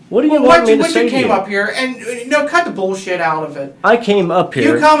 What do you want me to say to you? You came up here and, cut the bullshit out of it. I came up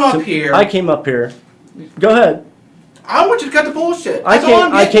here. You come up here. I came up here. Go ahead. I want you to cut the bullshit.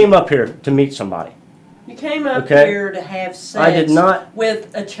 I came up here to meet somebody. You came up here to have sex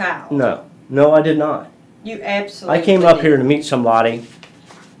with a child. No, I did not. You absolutely I came up here to meet somebody.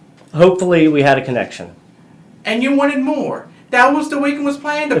 Hopefully we had a connection. And you wanted more. That was the weekend was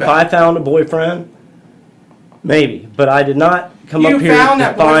planned about. If I found a boyfriend, maybe. But I did not come up here You found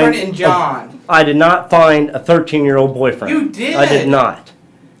that boyfriend in John. I did not find a 13-year-old boyfriend. You did. I did not.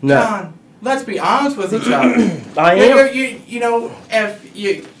 No. John, let's be honest with each other. I am. You know,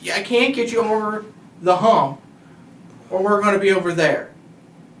 if I can't get you over the hump, or we're going to be over there.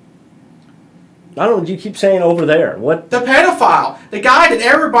 I don't know, you keep saying over there. What? The pedophile. The guy that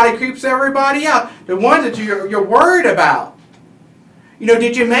everybody creeps everybody out. The one that you're worried about. You know,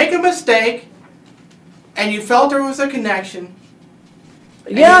 did you make a mistake and you felt there was a connection?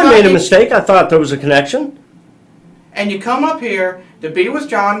 Yeah, I made a mistake. I thought there was a connection. And you come up here to be with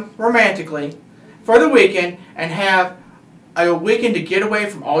John romantically for the weekend and have a weekend to get away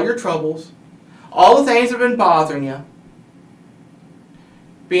from all your troubles, all the things that have been bothering you.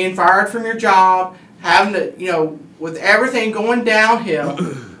 Being fired from your job, having to, with everything going downhill,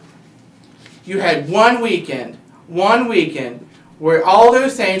 you had one weekend where all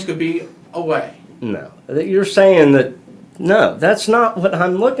those things could be away. No. You're saying that, no, that's not what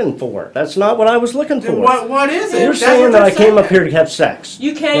I'm looking for. That's not what I was looking for. What is it? You're saying that I came up here to have sex.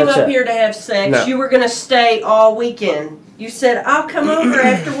 You came up here to have sex. No. You were going to stay all weekend. You said, I'll come over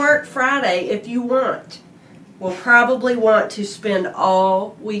after work Friday if you want. We'll probably want to spend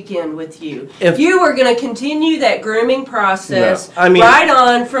all weekend with you. If you were going to continue that grooming process right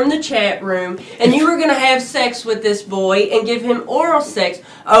on from the chat room, and you were going to have sex with this boy and give him oral sex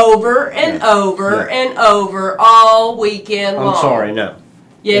over and over and over all weekend long. I'm sorry, no.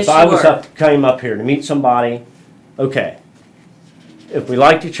 Yes, if I came up here to meet somebody, okay. If we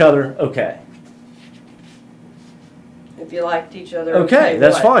liked each other, okay. If you liked each other, okay,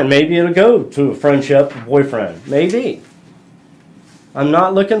 that's fine. Maybe it'll go to a friendship, boyfriend. Maybe. I'm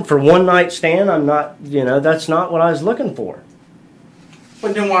not looking for one night stand. I'm not, that's not what I was looking for.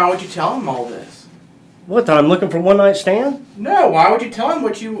 But then why would you tell him all this? What, that I'm looking for one night stand? No, why would you tell him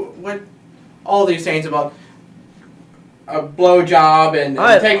what all these things about a blowjob and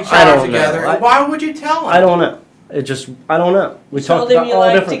taking showers together? Why would you tell him? I don't know. I don't know. We talked about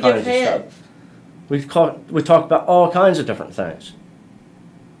all different kinds of stuff. We talk about all kinds of different things.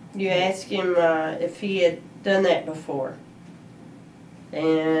 You asked him if he had done that before.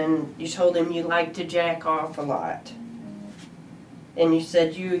 And you told him you liked to jack off a lot. And you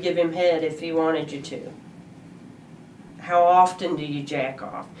said you would give him head if he wanted you to. How often do you jack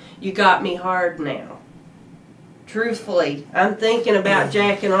off? You got me hard now. Truthfully, I'm thinking about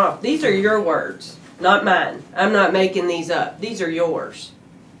jacking off. These are your words, not mine. I'm not making these up. These are yours.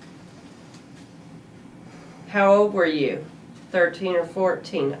 How old were you? 13 or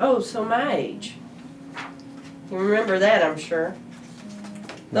 14? Oh, so my age. You remember that, I'm sure.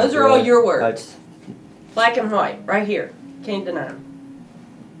 Those are all your words. Black and white, right here. Can't deny them.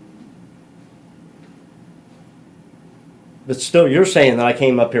 But still, you're saying that I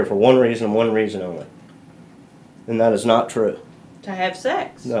came up here for one reason and one reason only. And that is not true. To have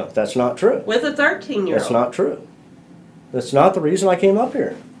sex. No, that's not true. With a 13-year-old. That's not true. That's not the reason I came up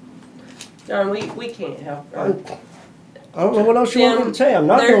here. John, we can't help. I don't know what else you want me to say. I'm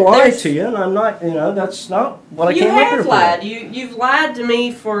not going to lie to you, and I'm not, that's not what I came up here for. You have lied. You've lied to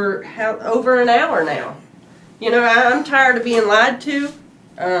me for over an hour now. I'm tired of being lied to.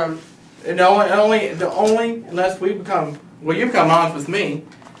 The only, unless you become honest with me,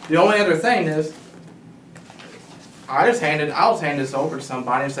 the only other thing is, I'll just hand this over to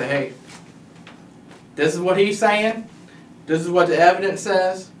somebody and say, hey, this is what he's saying. This is what the evidence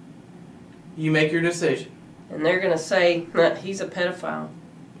says. You make your decision. And they're going to say, he's a pedophile.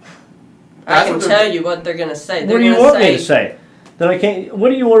 I can tell you what they're going to say. What do you want me to say? That I can't. What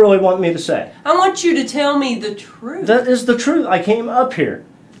do you really want me to say? I want you to tell me the truth. That is the truth. I came up here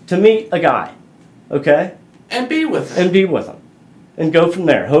to meet a guy, okay? And be with him. And go from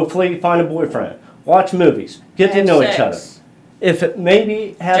there. Hopefully find a boyfriend. Watch movies. Get to know each other. If it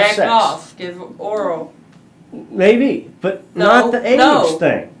maybe have sex. Jack off. Give oral. Maybe, but not the age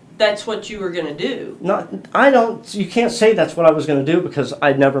thing. That's what you were going to do. You can't say that's what I was going to do because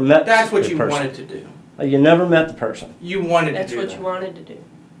I'd never met the person. That's what you wanted to do. You never met the person. You wanted to do that. That's what you wanted to do.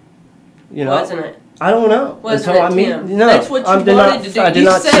 Wasn't it? I don't know. Wasn't it, Tim? That's what you wanted to do. You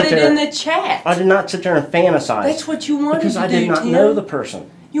said it in the chat. I did not sit there and fantasize. That's what you wanted to do, because I did not know the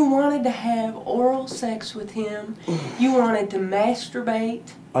person. You wanted to have oral sex with him. You wanted to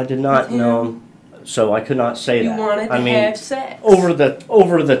masturbate. I did not know him. So I could not say that. You wanted to have sex. Over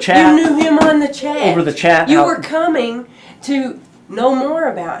the chat. You knew him on the chat. Over the chat. You were coming to know more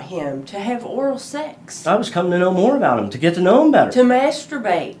about him, to have oral sex. I was coming to know more about him, to get to know him better. To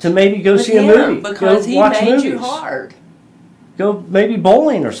masturbate. To maybe go see a movie. Because he made you hard. Go maybe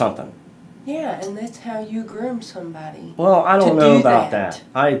bowling or something. Yeah, and that's how you groom somebody. Well, I don't know about that.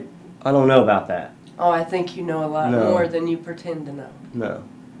 I don't know about that. Oh, I think you know a lot more than you pretend to know. No.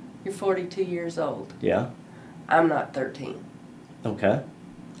 You're 42 years old. Yeah. I'm not 13. Okay.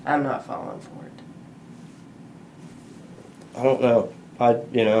 I'm not falling for it. I don't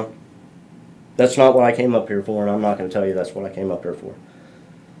know. That's not what I came up here for, and I'm not going to tell you that's what I came up here for.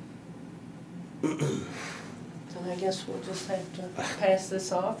 So I guess we'll just have to pass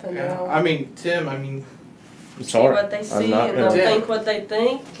this off and Tim, see what they see and they'll think what they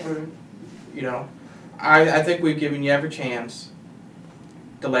think. And I think we've given you every chance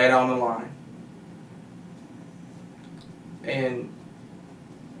to lay it on the line. And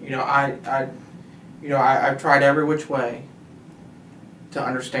I've tried every which way to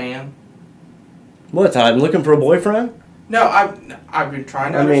understand. What? I'm looking for a boyfriend? No, I've been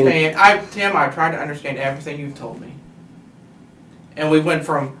trying to understand. Tim, I've tried to understand everything you've told me. And we went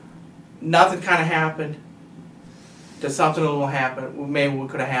from nothing kind of happened to something a little happened. Maybe what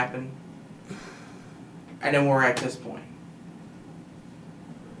could have happened. And then we're at this point.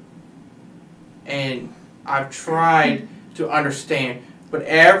 And I've tried to understand. But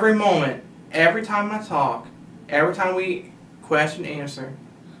every moment, every time I talk, every time we question answer,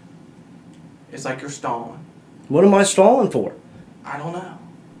 it's like you're stalling. What am I stalling for? I don't know.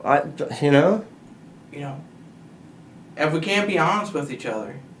 You know? You know, if we can't be honest with each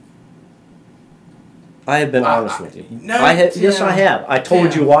other. I have been honest with you. No, yes, I have. I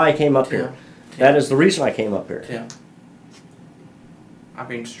told you why I came up here. Tim. That is the reason I came up here. Tim, I'm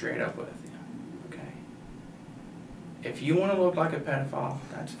being straight up with you, okay? If you want to look like a pedophile,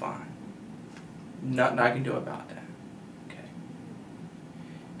 that's fine. Nothing I can do about that, okay?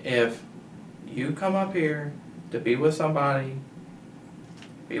 If you come up here to be with somebody,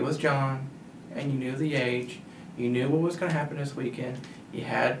 be with John, and you knew the age, you knew what was going to happen this weekend, you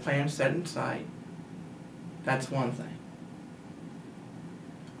had plans set in sight, that's one thing.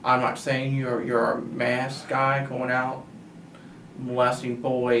 I'm not saying you're a mass guy going out molesting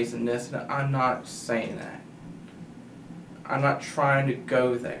boys and this, and I'm not saying that. I'm not trying to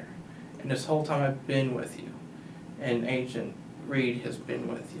go there. And this whole time I've been with you, and Agent Reed has been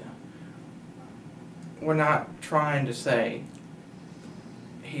with you, we're not trying to say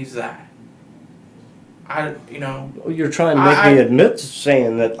he's that. You're trying to make me admit to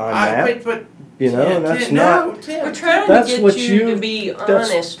saying that I'm that. But you know, and that's not. We're trying to get you to be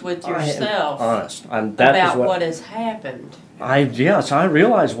honest with yourself. Honest. About what has happened. Yes, I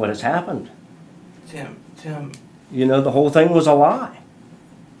realize what has happened. Tim. You know, the whole thing was a lie.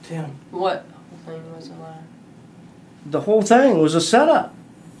 Tim. What whole thing was a lie? The whole thing was a setup.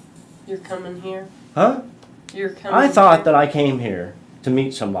 You're coming here? Huh? You're coming I thought that I came here to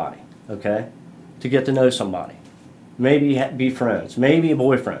meet somebody, okay? To get to know somebody. Maybe be friends. Maybe a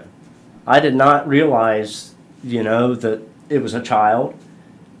boyfriend. I did not realize, you know, that it was a child.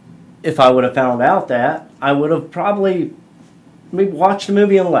 If I would have found out that, I would have probably maybe watched the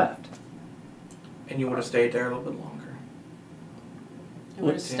movie and left. And you would have stayed there a little bit longer. You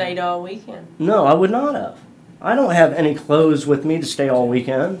would have stayed all weekend. No, I would not have. I don't have any clothes with me to stay all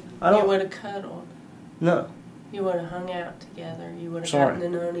weekend. You would have cuddled. No. You would have hung out together. You would have gotten to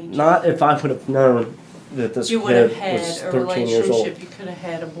know each other. Not if I would have known that this kid was 13 years old. You could have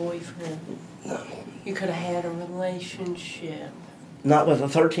had a boyfriend. No. You could have had a relationship. Not with a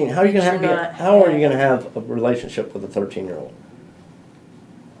 13. How are you going to have a relationship with a 13-year-old?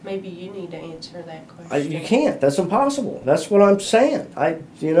 Maybe you need to answer that question. You can't. That's impossible. That's what I'm saying.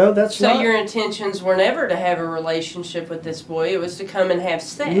 That's so your intentions were never to have a relationship with this boy. It was to come and have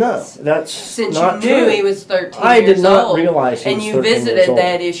sex. No, that's Since not you knew true. he was 13 years old. I did not realize he was 13 years old. And you visited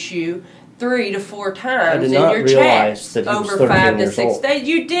that issue 3 to 4 times in your chats over 5 to 6 days.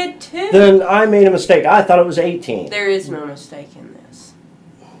 You did too. Then I made a mistake. I thought it was 18. There is no mistake in this.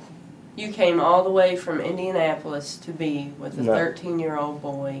 You came all the way from Indianapolis to be with a 13-year-old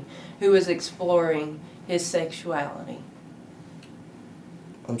boy who was exploring his sexuality.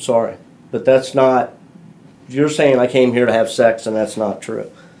 I'm sorry, but that's not... You're saying I came here to have sex, and that's not true.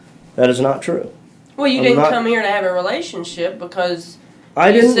 That is not true. Well, you didn't come here to have a relationship because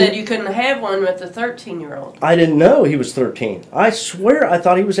you said you couldn't have one with a 13-year-old. I didn't know he was 13. I swear I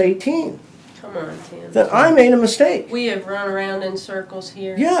thought he was 18. Come on, Tim. Then I made a mistake. We have run around in circles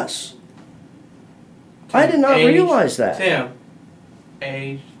here. Yes. I did not realize that. Tim,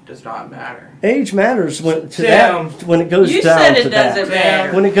 age does not matter. Age matters when it goes down to that. You said it doesn't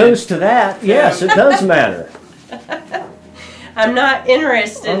matter. When it goes to that, yes, it does matter. I'm not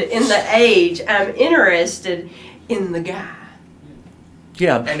interested in the age. I'm interested in the guy.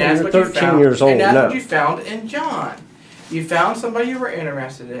 Yeah, and that's you're 13 years old. And that's what you found in John. You found somebody you were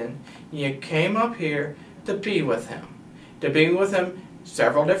interested in. You came up here to be with him. To be with him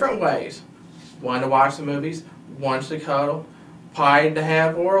several different ways. One to watch the movies, one to cuddle, probably to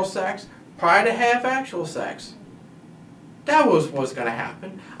have oral sex, probably to have actual sex. That was what's going to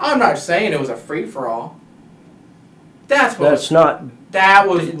happen. I'm not saying it was a free-for-all. That was what...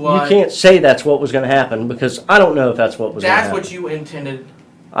 You can't say that's what was going to happen because I don't know if that's what was going to happen. That's what you intended.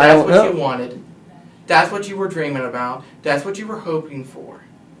 I don't know. That's what you wanted. That's what you were dreaming about. That's what you were hoping for.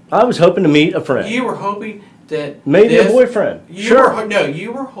 I was hoping to meet a friend. You were hoping that... Maybe a boyfriend. You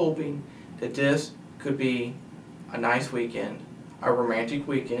were hoping that this could be a nice weekend, a romantic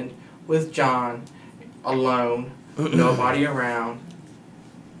weekend with John, alone, nobody around.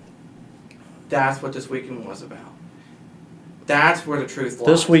 That's what this weekend was about. That's where the truth lies.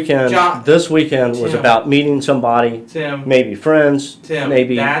 This weekend was about meeting somebody, maybe friends,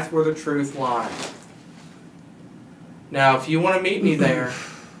 maybe... That's where the truth lies. Now, if you want to meet me there,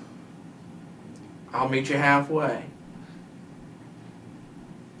 I'll meet you halfway.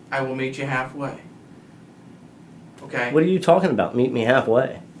 I will meet you halfway. Okay? What are you talking about? Meet me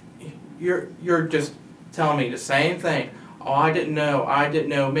halfway. You're just telling me the same thing. Oh, I didn't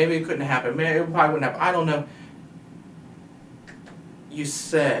know. Maybe it couldn't happen. Maybe it probably wouldn't happen. I don't know. you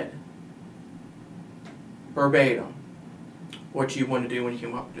said verbatim what you wanted to do when you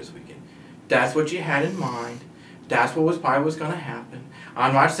came up this weekend. That's what you had in mind. That's what was probably was going to happen.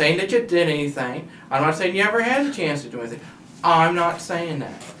 I'm not saying that you did anything. I'm not saying you ever had a chance to do anything. I'm not saying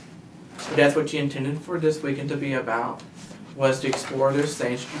that. But that's what you intended for this weekend to be about, was to explore those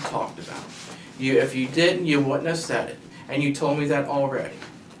things you talked about. If you didn't, you wouldn't have said it. And you told me that already.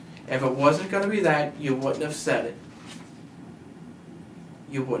 If it wasn't going to be that, you wouldn't have said it.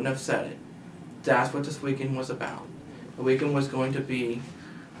 You wouldn't have said it. That's what this weekend was about. The weekend was going to be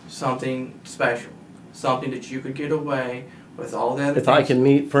something special. Something that you could get away with all that. If I can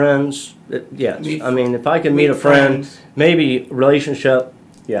meet friends, yes. If I can meet a friend, maybe relationship,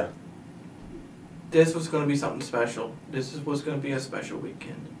 yeah. This was going to be something special. This was going to be a special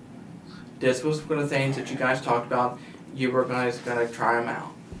weekend. This was one of the things that you guys talked about. You were guys going to try them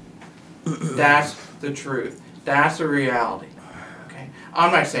out. That's the truth. That's the reality. Okay.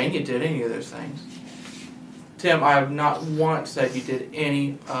 I'm not saying you did any of those things. Tim, I have not once said you did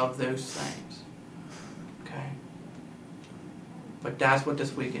any of those things. Okay. But that's what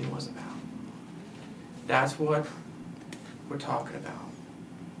this weekend was about. That's what we're talking about.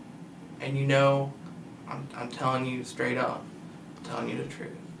 And you know, I'm telling you straight up. I'm telling you the truth.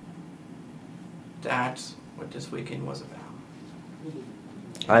 That's what this weekend was about.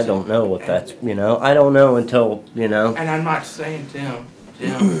 I don't know what that's, I don't know until, And I'm not saying, Tim,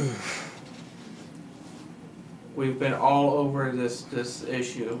 we've been all over this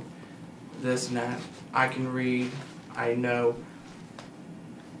issue, this and that. I can read, I know,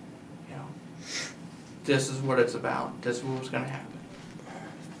 this is what it's about. This is what's going to happen.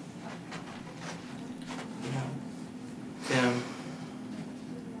 Tim,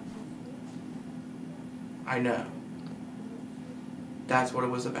 I know. That's what it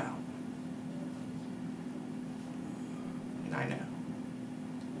was about. And I know.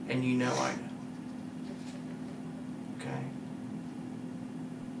 And you know I know. Okay?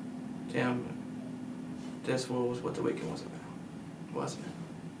 Tim, this was what the weekend was about, wasn't it?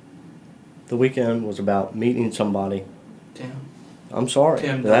 The weekend was about meeting somebody. Tim. I'm sorry.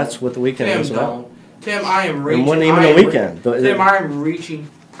 Tim, that's what the weekend was about. Tim, I am reaching. It wasn't even a weekend. Tim, I am reaching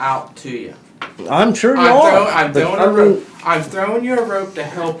out to you. I'm sure you are. I'm throwing you a rope to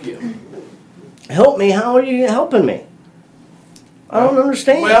help you. Help me? How are you helping me? I don't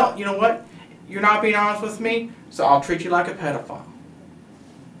understand. Well, you know what? You're not being honest with me, so I'll treat you like a pedophile.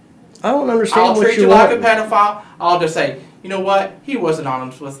 I don't understand what you want. I'll treat you like a pedophile. I'll just say, you know what? He wasn't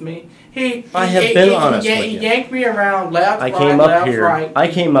honest with me. I have been honest with you. He yanked me around left, right. I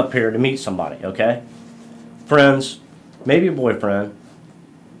came up here to meet somebody, okay? Friends, maybe a boyfriend.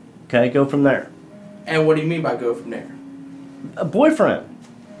 Okay, go from there. And what do you mean by go from there? A boyfriend.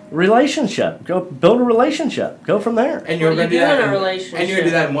 Relationship. Go build a relationship. Go from there. And you're going to do that and you're going to do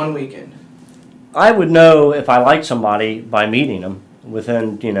that in one weekend. I would know if I like somebody by meeting them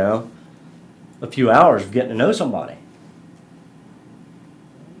within, a few hours of getting to know somebody.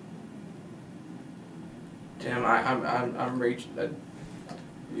 Tim, I'm reaching.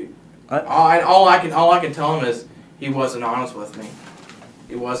 All I can tell him is he wasn't honest with me.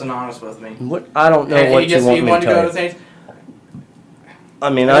 He wasn't honest with me. What? I don't know what you want me to tell you. Things.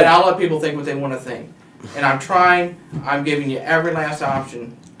 I'll let people think what they want to think. And I'm giving you every last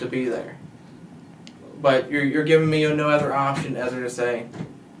option to be there. But you're giving me no other option other to say,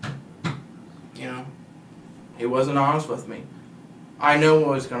 he wasn't honest with me. I know what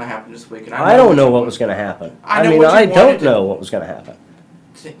was going to happen this weekend. I don't know what was going to happen. I don't know what was going to happen.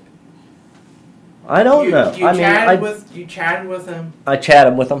 I don't know. You chatted with him. I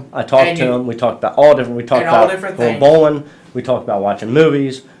chatted with him. I talked to him. We talked about all different. We talked about going bowling. We talked about watching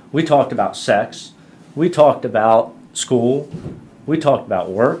movies. We talked about sex. We talked about school. We talked about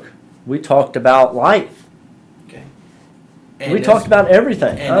work. We talked about life. Okay. We talked about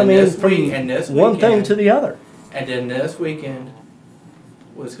everything. From one thing to the other. And then this weekend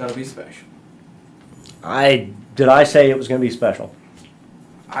was going to be special. Did I say it was going to be special?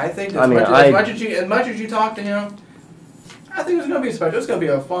 I think as much as you talk to him, I think it's going to be special. It's going to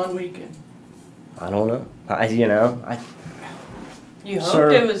be a fun weekend. I don't know. You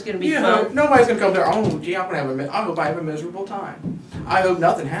hoped it was going to be fun. Nobody's going to come there. Oh, gee, I hope I have a miserable time. I hope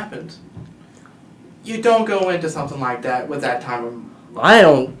nothing happens. You don't go into something like that with that time of. I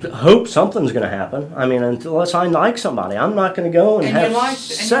don't hope something's going to happen. Unless I like somebody, I'm not going to go and have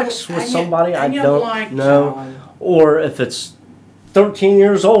sex with somebody I don't know. John. Or if it's 13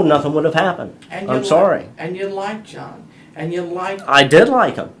 years old, nothing would have happened. I'm sorry. And you like John. And you like. I did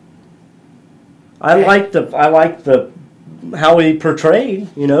like him. I liked the how he portrayed,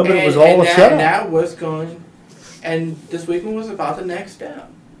 but it was all a setup. That was going And this weekend was about the next step.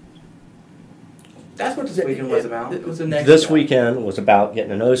 That's what this weekend was about. It was the next This step. weekend was about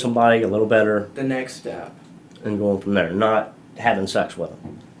getting to know somebody a little better. The next step. And going from there, not having sex with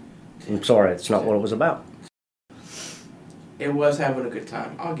them. I'm sorry, it's not what it was about. It was having a good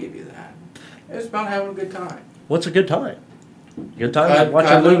time. I'll give you that. It was about having a good time. What's a good time? Good time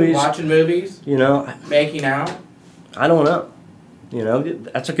watching movies. Watching movies. You know. Making out. I don't know. You know,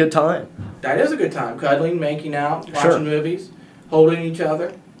 that's a good time. That is a good time. Cuddling, making out, watching movies, holding each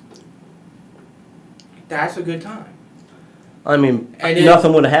other. That's a good time. I mean,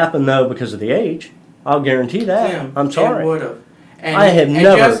 nothing would have happened, though, because of the age. I'll guarantee that. Tim, I'm sorry. It would have. I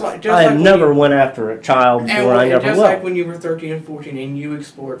have never went after a child before I never will. Just like when you were 13 and 14 and you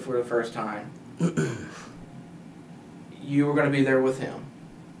explored for the first time, you were going to be there with him.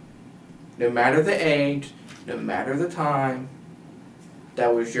 No matter the age, no matter the time,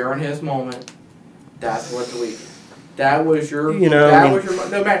 that was your and his moment. That's what the weekend. That was your,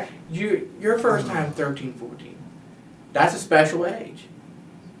 no matter, your first time 13, 14. That's a special age.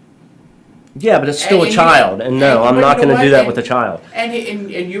 Yeah, but it's still a child, and no, I'm not going to do that with a child. And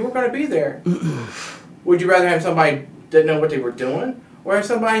you were going to be there. Would you rather have somebody that didn't know what they were doing, or have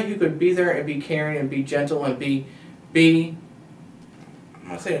somebody who could be there and be caring and be gentle and be I'm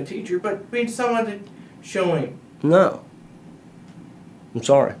not saying a teacher, but be someone to show him? No. I'm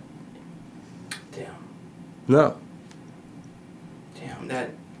sorry. Damn. No. Damn,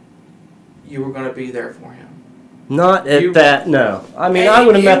 that you were going to be there for him. Not at that, no. I mean, I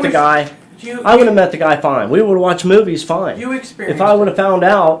would have met the guy. I would have met the guy fine. We would have watched movies fine. You experienced if I would have found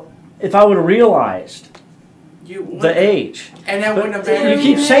out, if I would have realized the age. And that wouldn't have been. You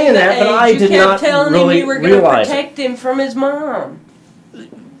keep saying that, but I did not really realize it. You kept telling him you were going to protect him from his mom.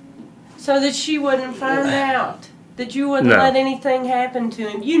 So that she wouldn't find out. That you wouldn't let anything happen to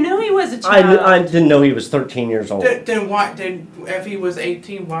him. You knew he was a child. I didn't know he was 13 years old. Then why? If he was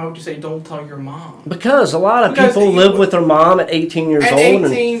 18, why would you say don't tell your mom? Because a lot of people live with their mom at 18 years old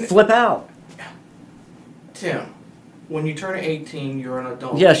and flip out. Tim, when you turn 18, you're an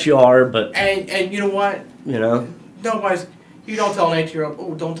adult. Yes, you are, but and you know what? You know, you don't tell an 18-year-old,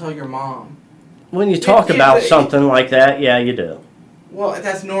 oh, don't tell your mom. When you talk about something like that, yeah, you do. Well,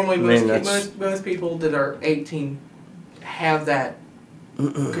 that's normally most people that are 18 have that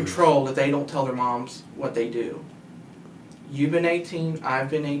control that they don't tell their moms what they do. You've been 18, I've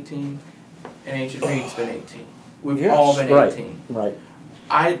been 18, and Agent Reed's been 18. We've all been 18. Right.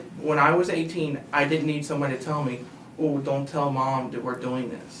 When I was 18, I didn't need somebody to tell me, oh, don't tell mom that we're doing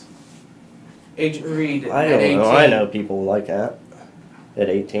this. Agent Reed at 18. I know people like that at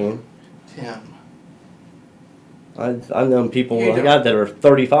 18. Tim. I've known people that are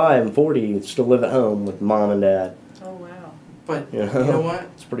 35 and 40 and still live at home with mom and dad. Oh, wow. But you know what?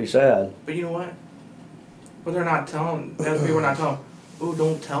 It's pretty sad. But you know what? But they're not telling, those people are not telling, oh,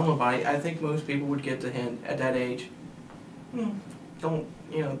 don't tell nobody. I think most people would get the hint at that age. Don't,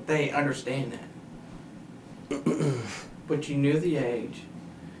 they understand that. But you knew the age.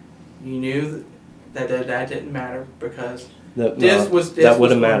 You knew that didn't matter because that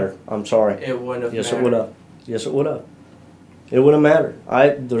would have mattered. I'm sorry. It wouldn't have mattered. Yes, it would have. Yes, it would have. It would have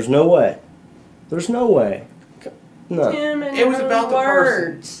mattered. There's no way. There's no way. No. Tim, it was about the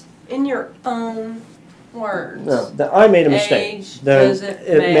words. In your own words. No, I made a mistake. Age doesn't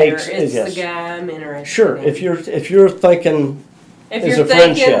matter. It's the guy I'm interested Sure, in. if you're thinking. If you're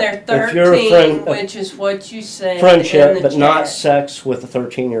thinking they're 13, which is what you said, friendship, but not sex with a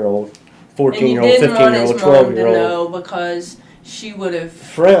 13-year-old, 14-year-old, 15-year-old, 12-year-old. And you didn't want his mom to know because she would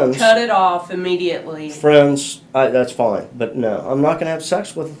have cut it off immediately. Friends, that's fine, but no, I'm not going to have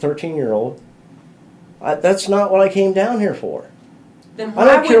sex with a 13-year-old. That's not what I came down here for. Then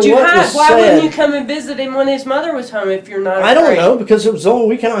why would you hide? Why wouldn't you come and visit him when his mother was home if you're not afraid? I don't know, because it was the only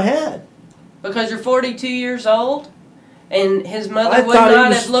weekend I had. Because you're 42 years old? And his mother would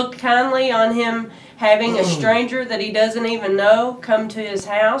not have looked kindly on him having a stranger that he doesn't even know come to his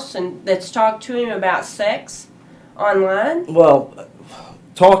house and that's talked to him about sex online? Well,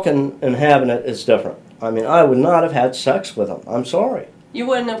 talking and having it is different. I mean, I would not have had sex with him. I'm sorry. You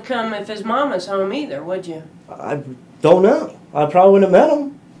wouldn't have come if his mom was home either, would you? I don't know. I probably wouldn't have met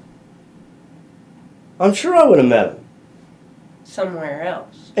him. I'm sure I would have met him. Somewhere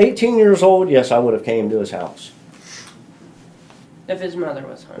else. 18 years old, yes, I would have came to his house. If his mother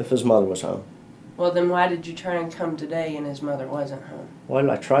was home. If his mother was home. Well, then why did you try and come today and his mother wasn't home? Why did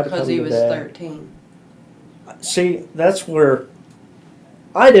I try to come today? Because he was 13. See, that's where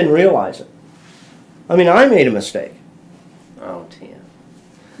I didn't realize it. I mean, I made a mistake. Oh, Tim.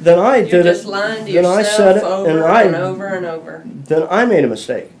 Then I did it. You're just lying to yourself over and over and over. Then I made a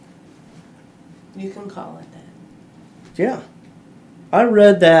mistake. You can call it that. Yeah. I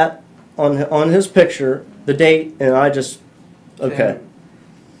read that on his picture, the date, and I just, okay.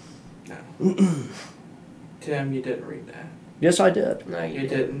 No. Tim, you didn't read that. Yes, I did. No, you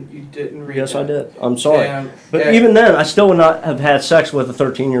didn't. You didn't read yes, that. I did. I'm sorry. Tim, but even then, I still would not have had sex with a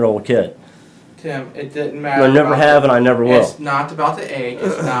 13-year-old kid. Tim, it didn't matter. I never have, and I never will. It's not about the age.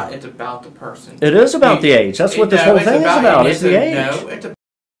 It's not. It's about the person. It is about the age. That's what this whole thing is about. It's the age. No, it's about.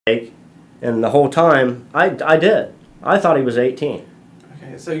 And the whole time, I did. I thought he was 18.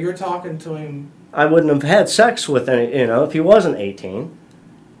 Okay, so you're talking to him. I wouldn't have had sex with any, if he wasn't 18.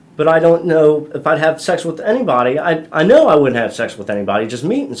 But I don't know if I'd have sex with anybody. I know I wouldn't have sex with anybody, just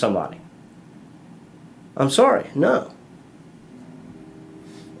meeting somebody. I'm sorry, no.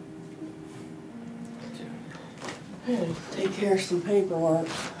 Take care of some paperwork.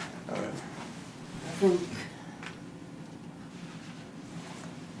 I think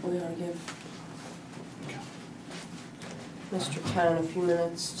we ought to give Mr. Kyne a few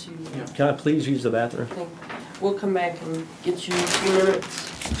minutes to... Yeah. Can I please use the bathroom? We'll come back and get you in a few minutes.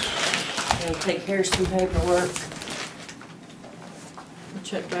 We'll take care of some paperwork. We'll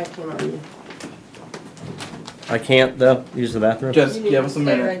check back in on you. I can't, though, use the bathroom? Just give us a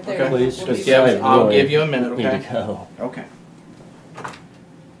minute, right there. okay? Please, just give us, I'll give you a minute, okay? Need to go. Okay.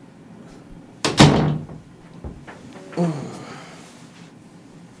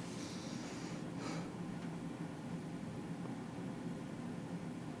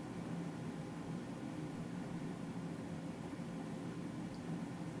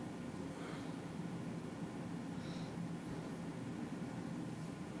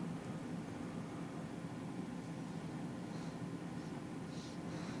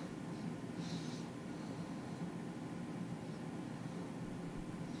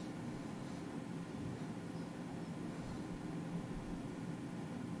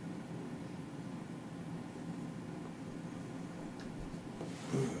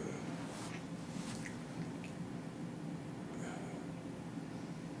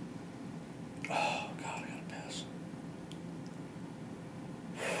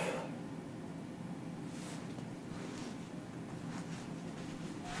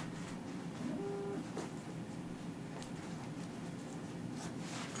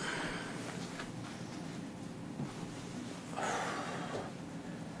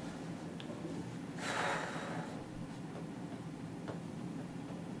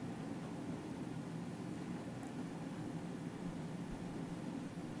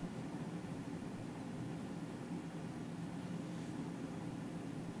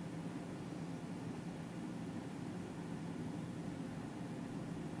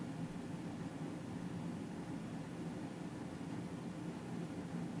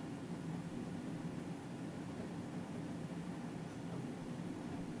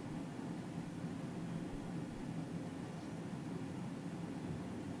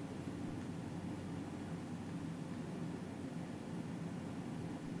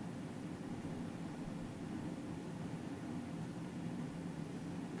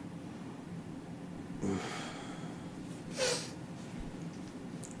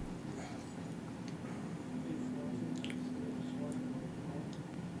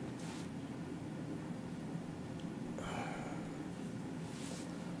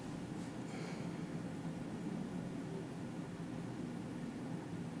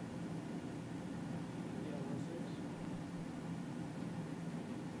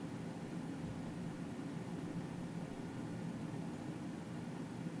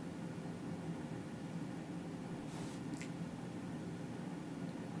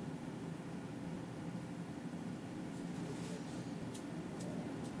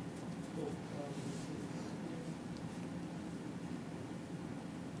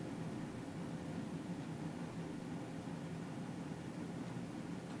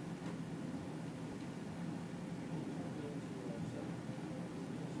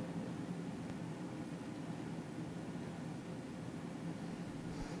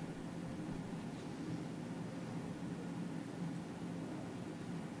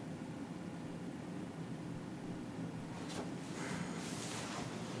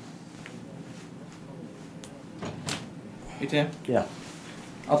 You Tim? Yeah.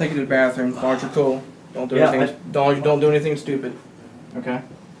 I'll take you to the bathroom. As long as you're cool. Don't do anything. Don't do anything stupid. Okay.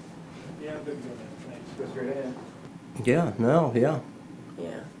 Yeah, I'm good to go then. Thanks. Go straight ahead. Yeah. No. Yeah.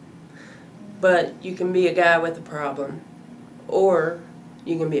 Yeah. But you can be a guy with a problem, or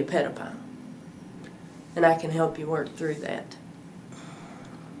you can be a pedophile, and I can help you work through that.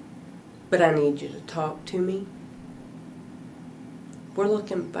 But I need you to talk to me. We're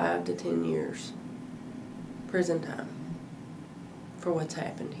looking 5 to 10 years prison time for what's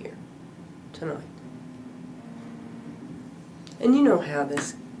happened here tonight. And you know how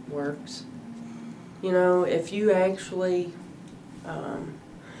this works. You know, if you actually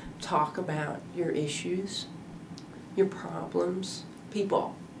talk about your issues, your problems,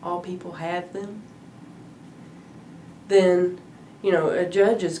 all people have them, then, you know, a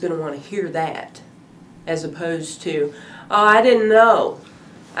judge is going to want to hear that as opposed to, oh, I didn't know.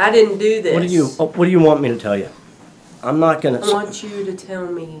 I didn't do this. What do you want me to tell you? I'm not going to... I want you to tell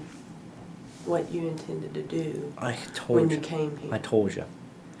me what you intended to do when you came here. I told you.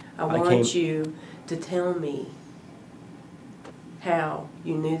 I want you to tell me how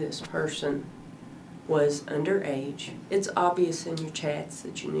you knew this person was underage. It's obvious in your chats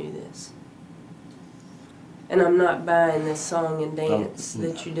that you knew this. And I'm not buying this song and dance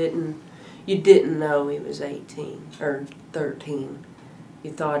that you didn't know he was 18 or 13.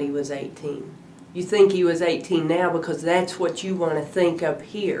 You thought he was 18. You think he was 18 now because that's what you want to think up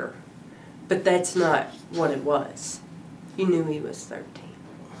here. But that's not what it was. You knew he was 13.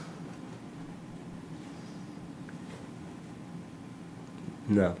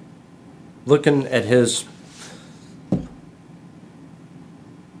 No. Looking at his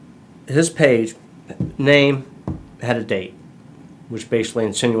page, name had a date, which basically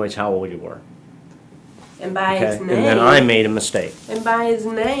insinuates how old you were. And by his name... And then I made a mistake. And by his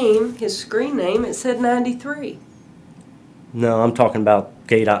name, his screen name, it said 93. No, I'm talking about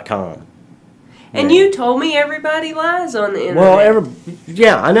gay.com. And you told me everybody lies on the internet. Well,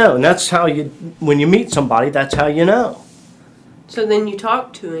 yeah, I know. And that's how when you meet somebody, that's how you know. So then you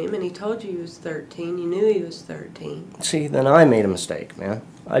talked to him and he told you he was 13. You knew he was 13. See, then I made a mistake, man.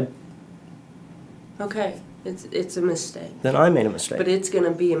 Okay, it's a mistake. Then I made a mistake. But it's going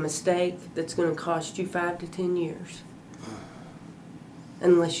to be a mistake that's going to cost you 5 to 10 years.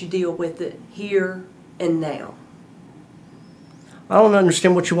 Unless you deal with it here and now. I don't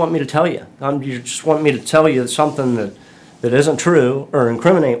understand what you want me to tell you. You just want me to tell you something that isn't true or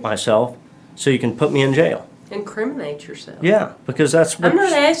incriminate myself so you can put me in jail. Incriminate yourself? Yeah, because that's what... I'm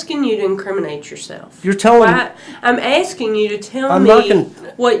not asking you to incriminate yourself. You're telling me... I'm asking you to tell me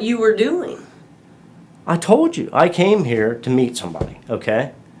what you were doing. I told you. I came here to meet somebody,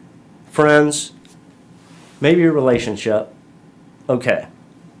 okay? Friends, maybe a relationship, okay.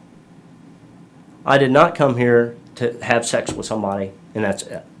 I did not come here to have sex with somebody, and that's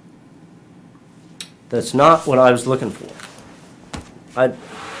it. That's not what I was looking for.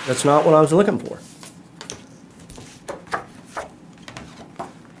 That's not what I was looking for.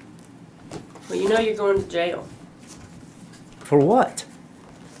 Well, you know you're going to jail. For what?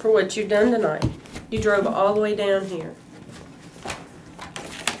 For what you've done tonight. You drove all the way down here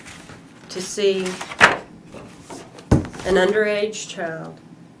to see an underage child.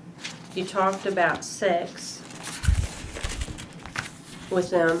 You talked about sex with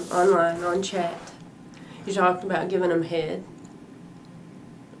them online, on chat. You talked about giving them head.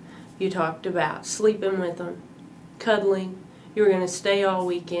 You talked about sleeping with them, cuddling. You were going to stay all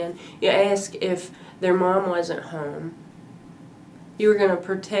weekend. You asked if their mom wasn't home. You were going to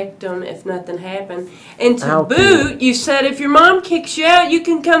protect them if nothing happened. And to boot, you said if your mom kicks you out, you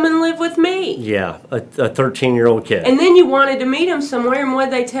can come and live with me. Yeah, a 13-year-old kid. And then you wanted to meet him somewhere, and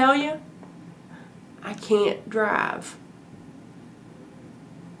what'd they tell you? I can't drive.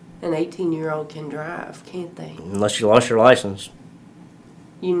 An 18-year-old can drive, can't they? Unless you lost your license.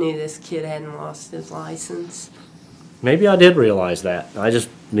 You knew this kid hadn't lost his license. Maybe I did realize that. I just,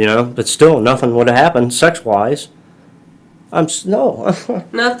 but still, nothing would have happened sex-wise. No.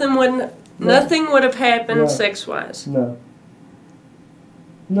 Nothing would have happened sex-wise. No.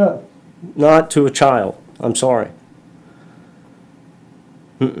 No. Not to a child. I'm sorry.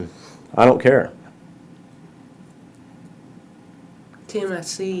 I don't care. Tim, I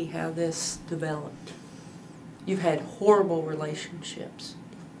see how this developed. You've had horrible relationships.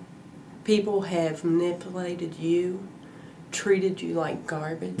 People have manipulated you, treated you like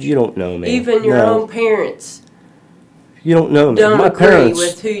garbage. You don't know me. Even your own parents. You don't know me. Don't agree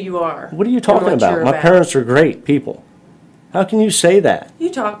with who you are. What are you talking about? My parents are great people. How can you say that? You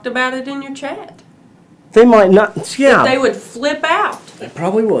talked about it in your chat. They might not. Yeah. But they would flip out. They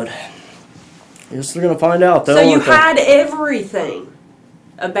probably would. Yes, they're going to find out. So you hide everything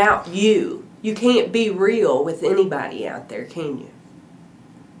about you. You can't be real with anybody out there, can you?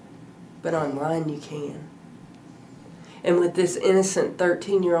 But online you can. And with this innocent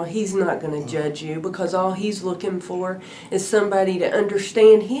 13-year-old, he's not going to judge you because all he's looking for is somebody to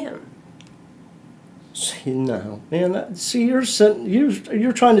understand him. See, no, man. See, you're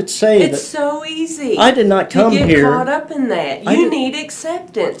trying to say it's so easy. I did not come here. To get caught up in that. You need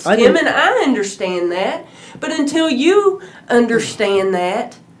acceptance. Tim and I understand that. But until you understand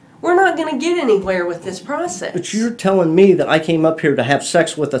that, we're not going to get anywhere with this process. But you're telling me that I came up here to have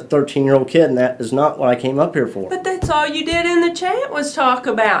sex with a 13-year-old kid, and that is not what I came up here for. But that's all you did in the chat was talk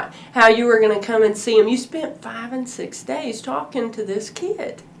about how you were going to come and see him. You spent 5 and 6 days talking to this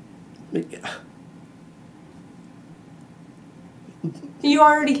kid. You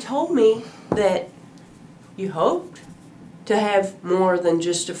already told me that you hoped to have more than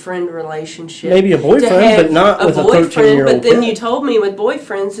just a friend relationship. Maybe a boyfriend, but not with a 13-year-old But then kid. you told me with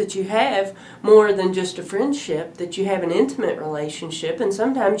boyfriends that you have more than just a friendship, that you have an intimate relationship, and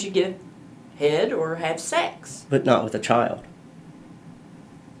sometimes you give head or have sex. But not with a child.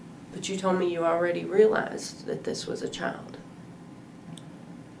 But you told me you already realized that this was a child.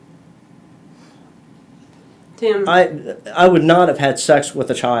 Tim. I would not have had sex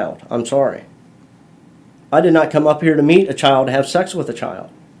with a child. I'm sorry. I did not come up here to meet a child to have sex with a child.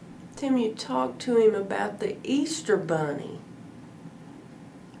 Tim, you talked to him about the Easter bunny.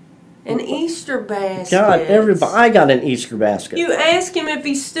 An Easter basket. God, everybody, I got an Easter basket. You asked him if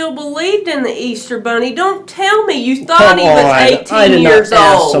he still believed in the Easter bunny. Don't tell me you thought he was 18 years old. I did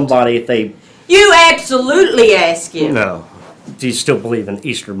not ask somebody if they... You absolutely asked him. No. Do you still believe in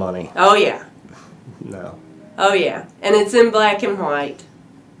Easter bunny? Oh, yeah. No. Oh, yeah. And it's in black and white.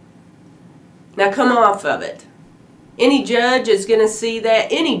 Now come off of it. Any judge is going to see that.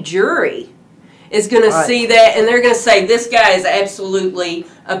 Any jury is going to see that, and they're going to say, this guy is absolutely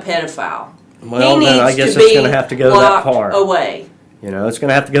a pedophile. Well, then I guess it's going to have to go that far. Away. You know, it's going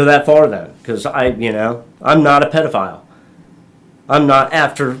to have to go that far then. Because I'm not a pedophile. I'm not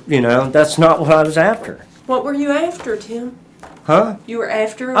after, that's not what I was after. What were you after, Tim? Huh? You were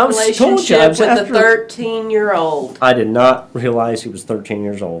after a relationship with a 13-year-old. I did not realize he was 13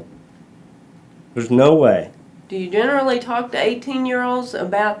 years old. There's no way. Do you generally talk to 18-year-olds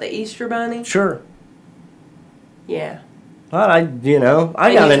about the Easter bunny? Sure. Yeah. But I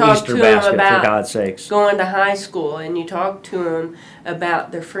got an Easter basket, for God's sakes. Going to high school, and you talk to them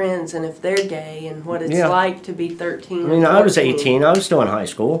about their friends and if they're gay and what it's like to be 13 I mean, I was 18. I was still in high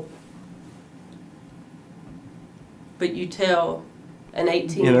school. But you tell an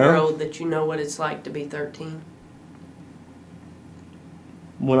 18-year-old that you know what it's like to be 13.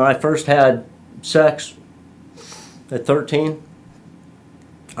 When I first had sex at 13,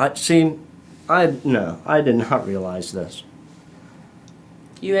 I did not realize this.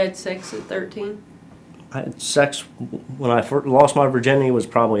 You had sex at 13? I had sex when I first lost my virginity was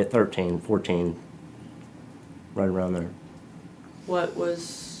probably at 13, 14, right around there. What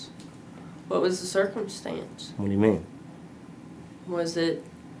was the circumstance? What do you mean?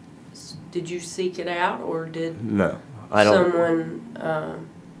 Did you seek it out, or did no, I don't. Someone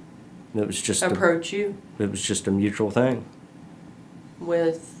it was just approach you? It was just a mutual thing.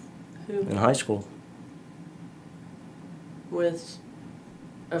 With who? In high school. With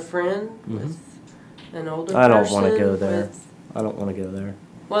a friend? Mm-hmm. With an older I don't person? want to go there. I don't want to go there.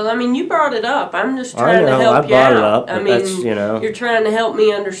 Well, I mean, you brought it up. I'm just trying to help you I brought out. it up, I but mean, that's, you're trying to help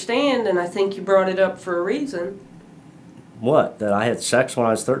me understand, and I think you brought it up for a reason. What? That I had sex when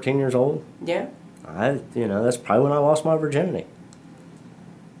I was 13 years old? Yeah. That's probably when I lost my virginity.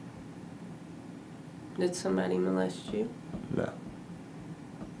 Did somebody molest you? No.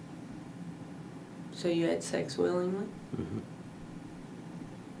 So you had sex willingly? Mm-hmm.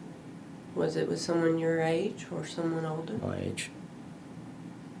 Was it with someone your age or someone older? My age.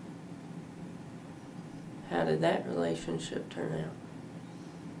 How did that relationship turn out?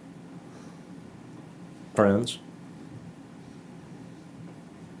 Friends.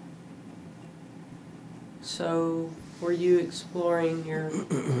 So, were you exploring your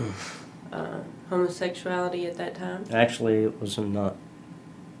homosexuality at that time? Actually, it was not.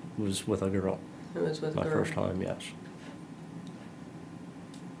 It was with a girl. It was with a girl. My first time, yes.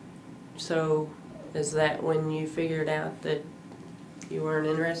 So, is that when you figured out that you weren't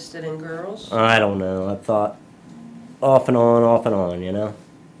interested in girls? I don't know. I thought off and on,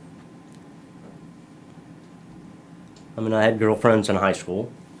 I mean, I had girlfriends in high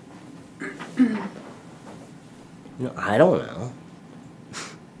school. I don't know.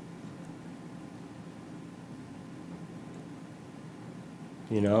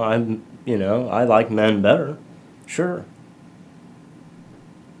 I like men better. Sure.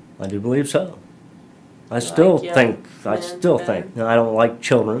 I do believe so. I still think, I don't like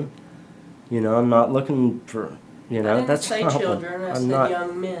children. I'm not looking for, I didn't that's say not children, I said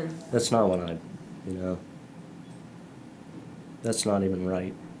young men. That's not what that's not even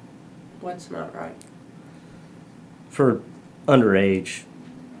right. What's not right? For underage,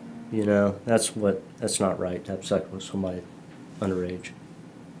 that's not right to have sex with somebody underage.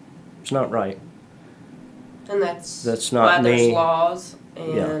 It's not right. And that's not why me. there's laws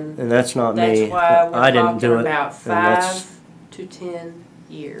And that's not that's me. why we're I didn't talking do it. about 5 to 10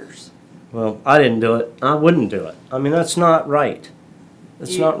 years. Well, I didn't do it. I wouldn't do it. I mean, that's not right.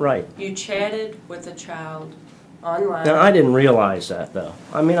 It's not right. You chatted with a child online. Now, I didn't realize that, though.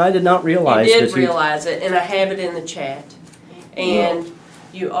 I mean, I did not realize You did realize it, and I have it in the chat. And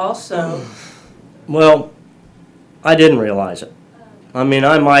you also... Well, I didn't realize it. I mean,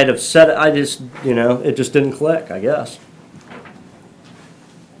 I might have said it. I just, it just didn't click, I guess.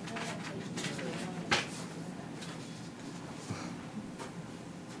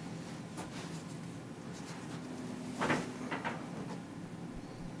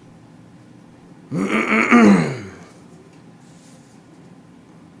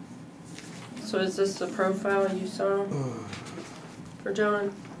 So is this the profile you saw for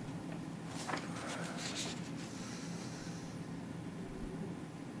John?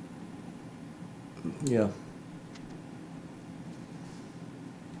 Yeah.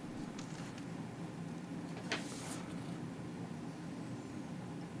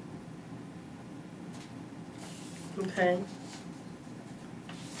 Okay.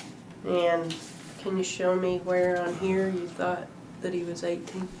 And can you show me where on here you thought that he was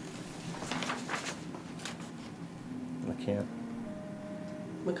 18? I can't.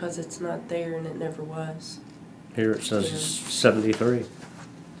 Because it's not there and it never was. Here it says 73.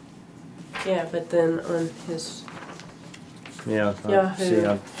 Yeah, but then on his Yeah, see,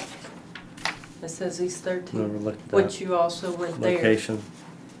 it says he's 13. Never looked at that. Which you also went Location. there.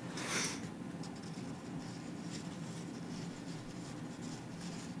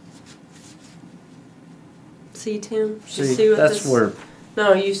 See, Tim? You see what that's this, where...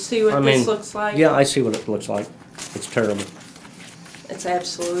 No, you see what this looks like? Yeah, I see what it looks like. It's terrible. It's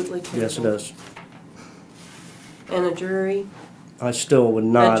absolutely terrible. Yes, it is. And a jury? I still would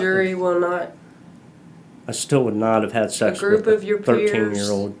not... A jury will not... I still would not have had sex with of your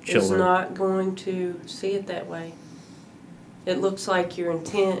 13-year-old children. is not going to see it that way. It looks like your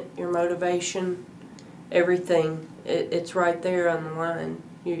intent, your motivation, everything. It's right there on the line.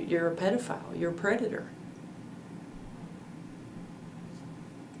 You're a pedophile. You're a predator.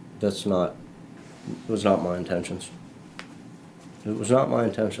 It was not my intentions. It was not my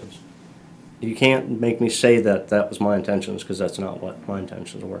intentions. You can't make me say that was my intentions, because that's not what my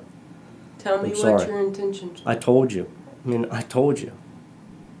intentions were. Tell me what your intentions were. I told you. I told you.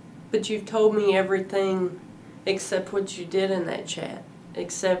 But you've told me everything except what you did in that chat.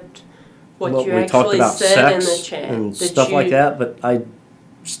 Except what you actually said in the chat. And stuff like that, but I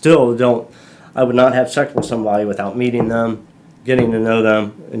still don't... I would not have sex with somebody without meeting them, getting to know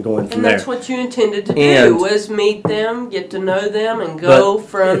them, and going from there. And that's what you intended to do, was meet them, get to know them, and go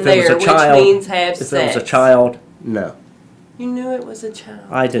from there, which means have sex. If it was a child, no. You knew it was a child.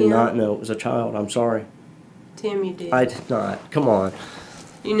 I did not know it was a child. I'm sorry. Tim, you did. I did not. Come on.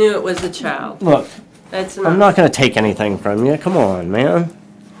 You knew it was a child. Look, that's I'm not going to take anything from you. Come on, man.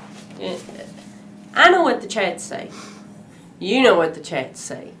 I know what the chats say. You know what the chats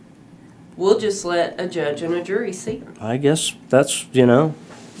say. We'll just let a judge and a jury see them. I guess that's, The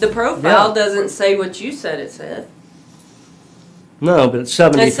profile doesn't say what you said it said. No, but it's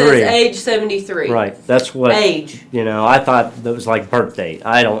 73. It says age 73. Right, that's what... Age. I thought that was like birth date.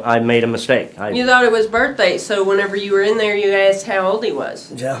 I made a mistake. You thought it was birth date, so whenever you were in there, you asked how old he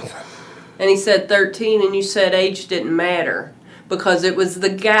was. Yeah. And he said 13, and you said age didn't matter, because it was the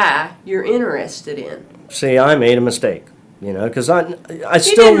guy you're interested in. See, I made a mistake. Because I still would not...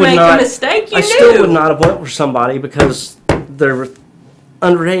 You didn't make a mistake, you knew. Still would not have went with somebody because they're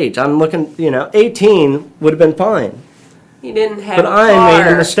underage. I'm looking, 18 would have been fine. He didn't have a car. But I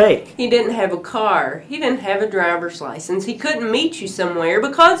made a mistake. He didn't have a car. He didn't have a driver's license. He couldn't meet you somewhere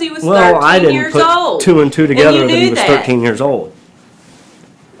because he was 13 years old. Well, I didn't put 2 and 2 together that he was 13 years old.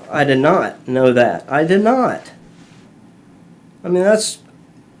 I did not know that. I did not. I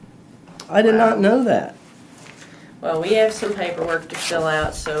did not know that. Well, we have some paperwork to fill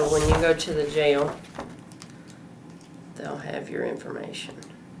out, so when you go to the jail, they'll have your information.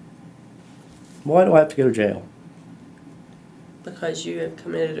 Why do I have to go to jail? Because you have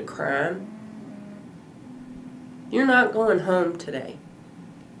committed a crime. You're not going home today.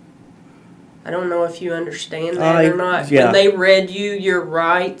 I don't know if you understand that or not. Yeah. When they read you your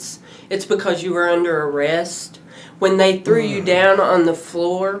rights, it's because you were under arrest. When they threw you down on the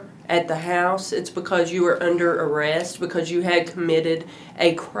floor at the house, it's because you were under arrest, because you had committed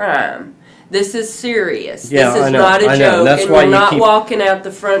a crime. This is serious. Yeah, this is not a joke, That's and why you're not walking out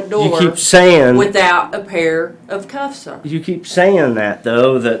the front door you keep saying, without a pair of cuffs on. You keep saying that,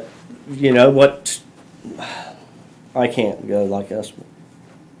 though, that, what... I can't go like this.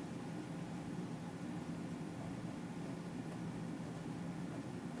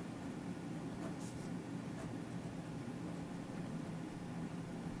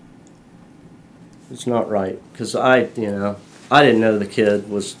 It's not right. Because I didn't know the kid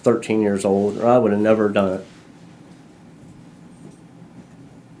was 13 years old, or I would have never done it.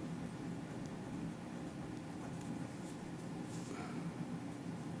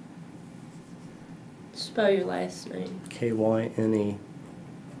 Spell your last name. Kyne.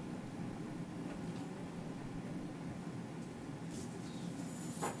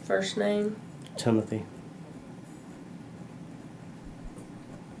 First name? Timothy.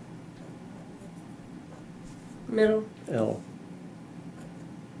 Middle? L.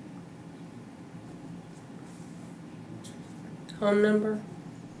 Home number?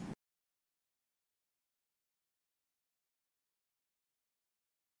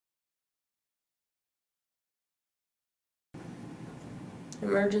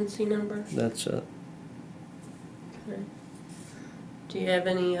 Emergency number? That's it. Okay. Do you have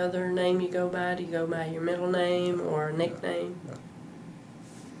any other name you go by? Do you go by your middle name or a nickname? No.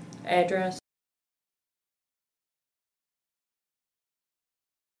 Address?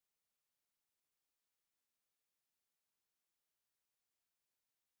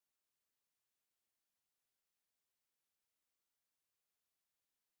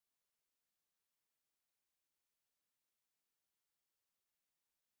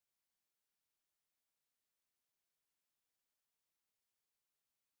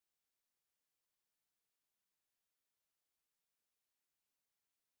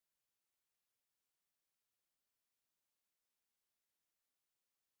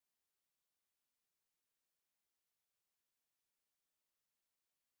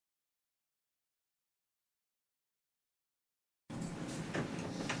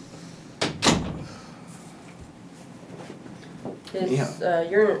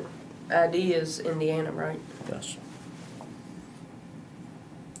 Your ID is Indiana, right? Yes.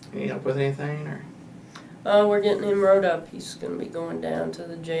 Any help with anything, or? We're getting him wrote up. He's going to be going down to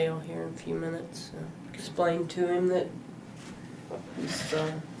the jail here in a few minutes. Explain to him that he's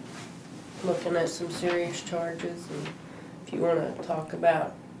looking at some serious charges, and if you want to talk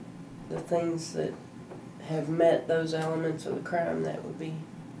about the things that have met those elements of the crime, that would be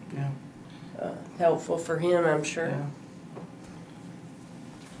helpful for him, I'm sure. Yeah.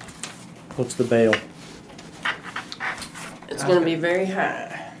 What's the bail? It's going to be very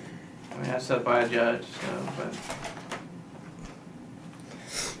high. I mean, that's set by a judge, so, but...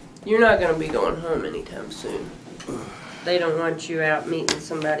 You're not going to be going home anytime soon. They don't want you out meeting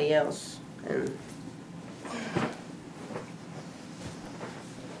somebody else. And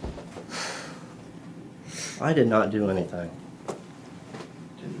I did not do anything.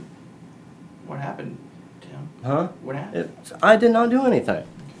 What happened, Tim? Huh? What happened? I did not do anything.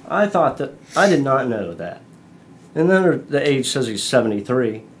 I thought that, I did not know that. And then the age says he's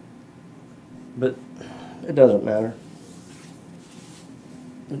 73. But it doesn't matter.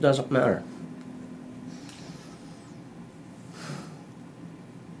 It doesn't matter.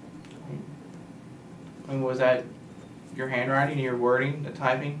 I mean, was that your handwriting, your wording, the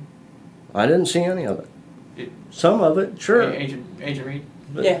typing? I didn't see any of it. Some of it, sure. Agent Reed?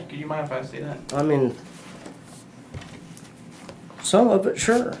 Yeah. Could you mind if I see that? I mean, some of it,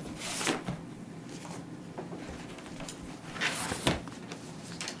 sure.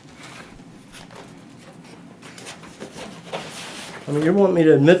 I mean, you want me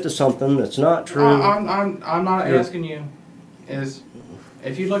to admit to something that's not true. I'm not asking you. Is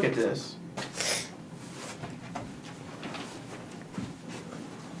if you look at this,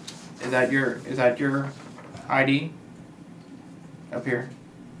 is that your ID up here?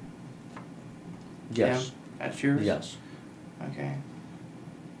 Yes. Yeah, that's yours? Yes. Okay.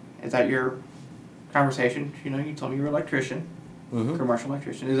 Is that your conversation? You know, you told me you were an electrician, commercial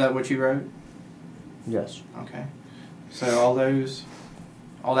electrician. Is that what you wrote? Yes. Okay. So all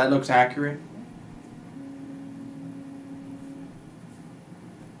that looks accurate?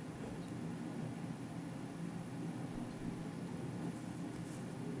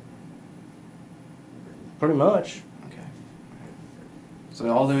 Pretty much. Okay. So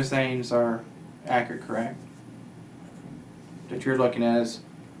all those things are accurate, correct? That you're looking at is,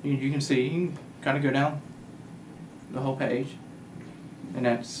 you can see, you can kind of go down the whole page. And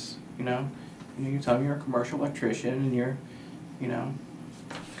that's, you tell me you're a commercial electrician and you're,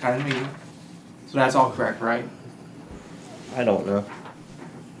 kind of me. So that's all correct, right? I don't know.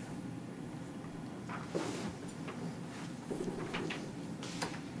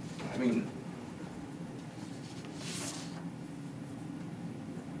 I mean,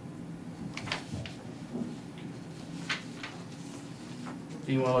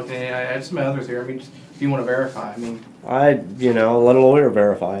 do you want to look at I have some others here. I mean, just, if you want to verify, I mean. Let a lawyer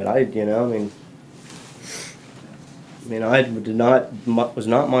verify it. mean, was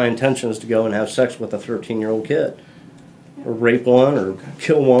not my intentions to go and have sex with a 13-year-old kid, or rape one, or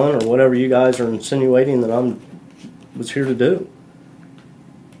kill one, or whatever you guys are insinuating that I was here to do.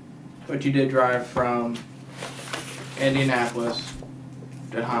 But you did drive from Indianapolis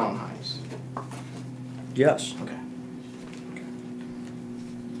to Highland Heights. Yes. Okay.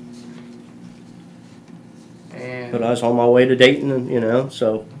 And but I was on my way to Dayton, and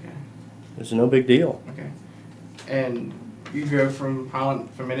so it's no big deal. Okay. And you drove from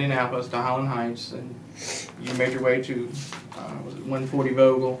Indianapolis to Highland Heights, and you made your way to was it 140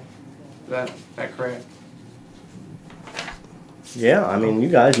 Vogel? Is that correct? Yeah, I mean, you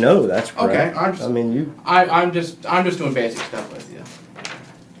guys know that's correct. Okay, I'm just doing basic stuff with you.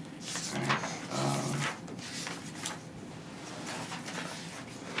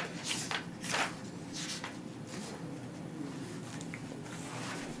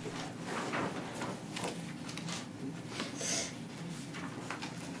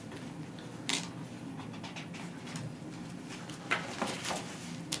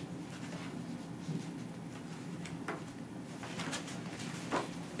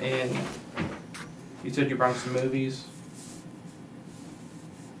 And you said you brought some movies?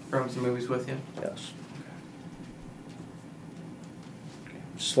 Brought some movies with you? Yes. Okay.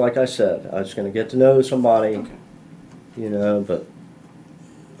 Just like I said, I was going to get to know somebody, but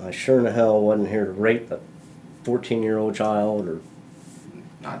I sure in the hell wasn't here to rape a 14-year-old child or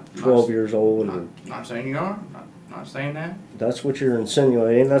 12 years old. Not saying you are. Not saying that. That's what you're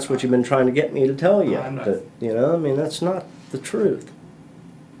insinuating. That's what you've been trying to get me to tell you. That's not the truth.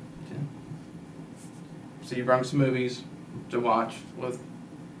 So you brought some movies to watch with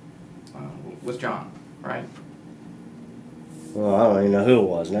John, right? Well, I don't even know who it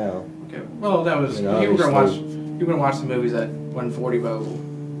was now. Okay. Well, that was you were gonna watch some movies at 140 Vogel.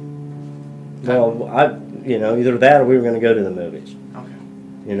 Well, either that or we were gonna go to the movies.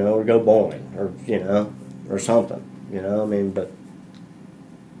 Okay. Or go bowling, or or something. But.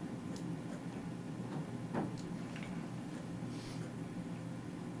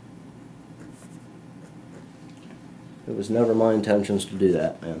 It was never my intentions to do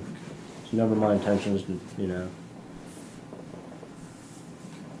that, man. It was never my intentions to,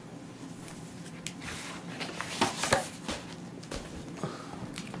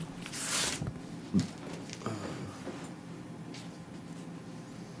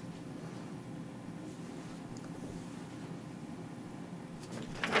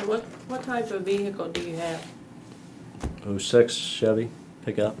 What type of vehicle do you have? 06 Chevy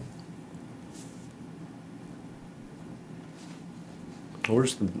pickup.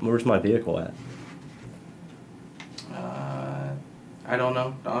 Where's my vehicle at? I don't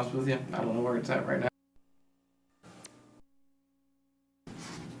know, to be honest with you. I don't know where it's at right now.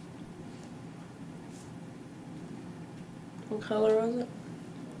 What color was it?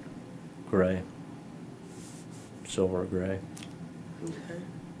 Gray. Silver gray. Okay.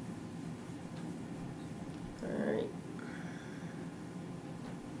 Alright.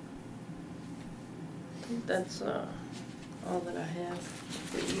 I think that's all that I have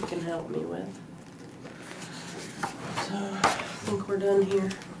that you can help me with. So, I think we're done here.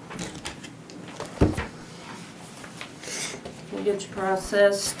 We'll get you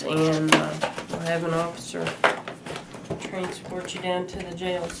processed, and we'll have an officer transport you down to the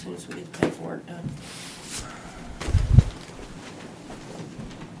jail as soon as we get the paperwork done.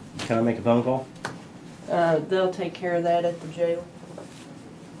 Can I make a phone call? They'll take care of that at the jail.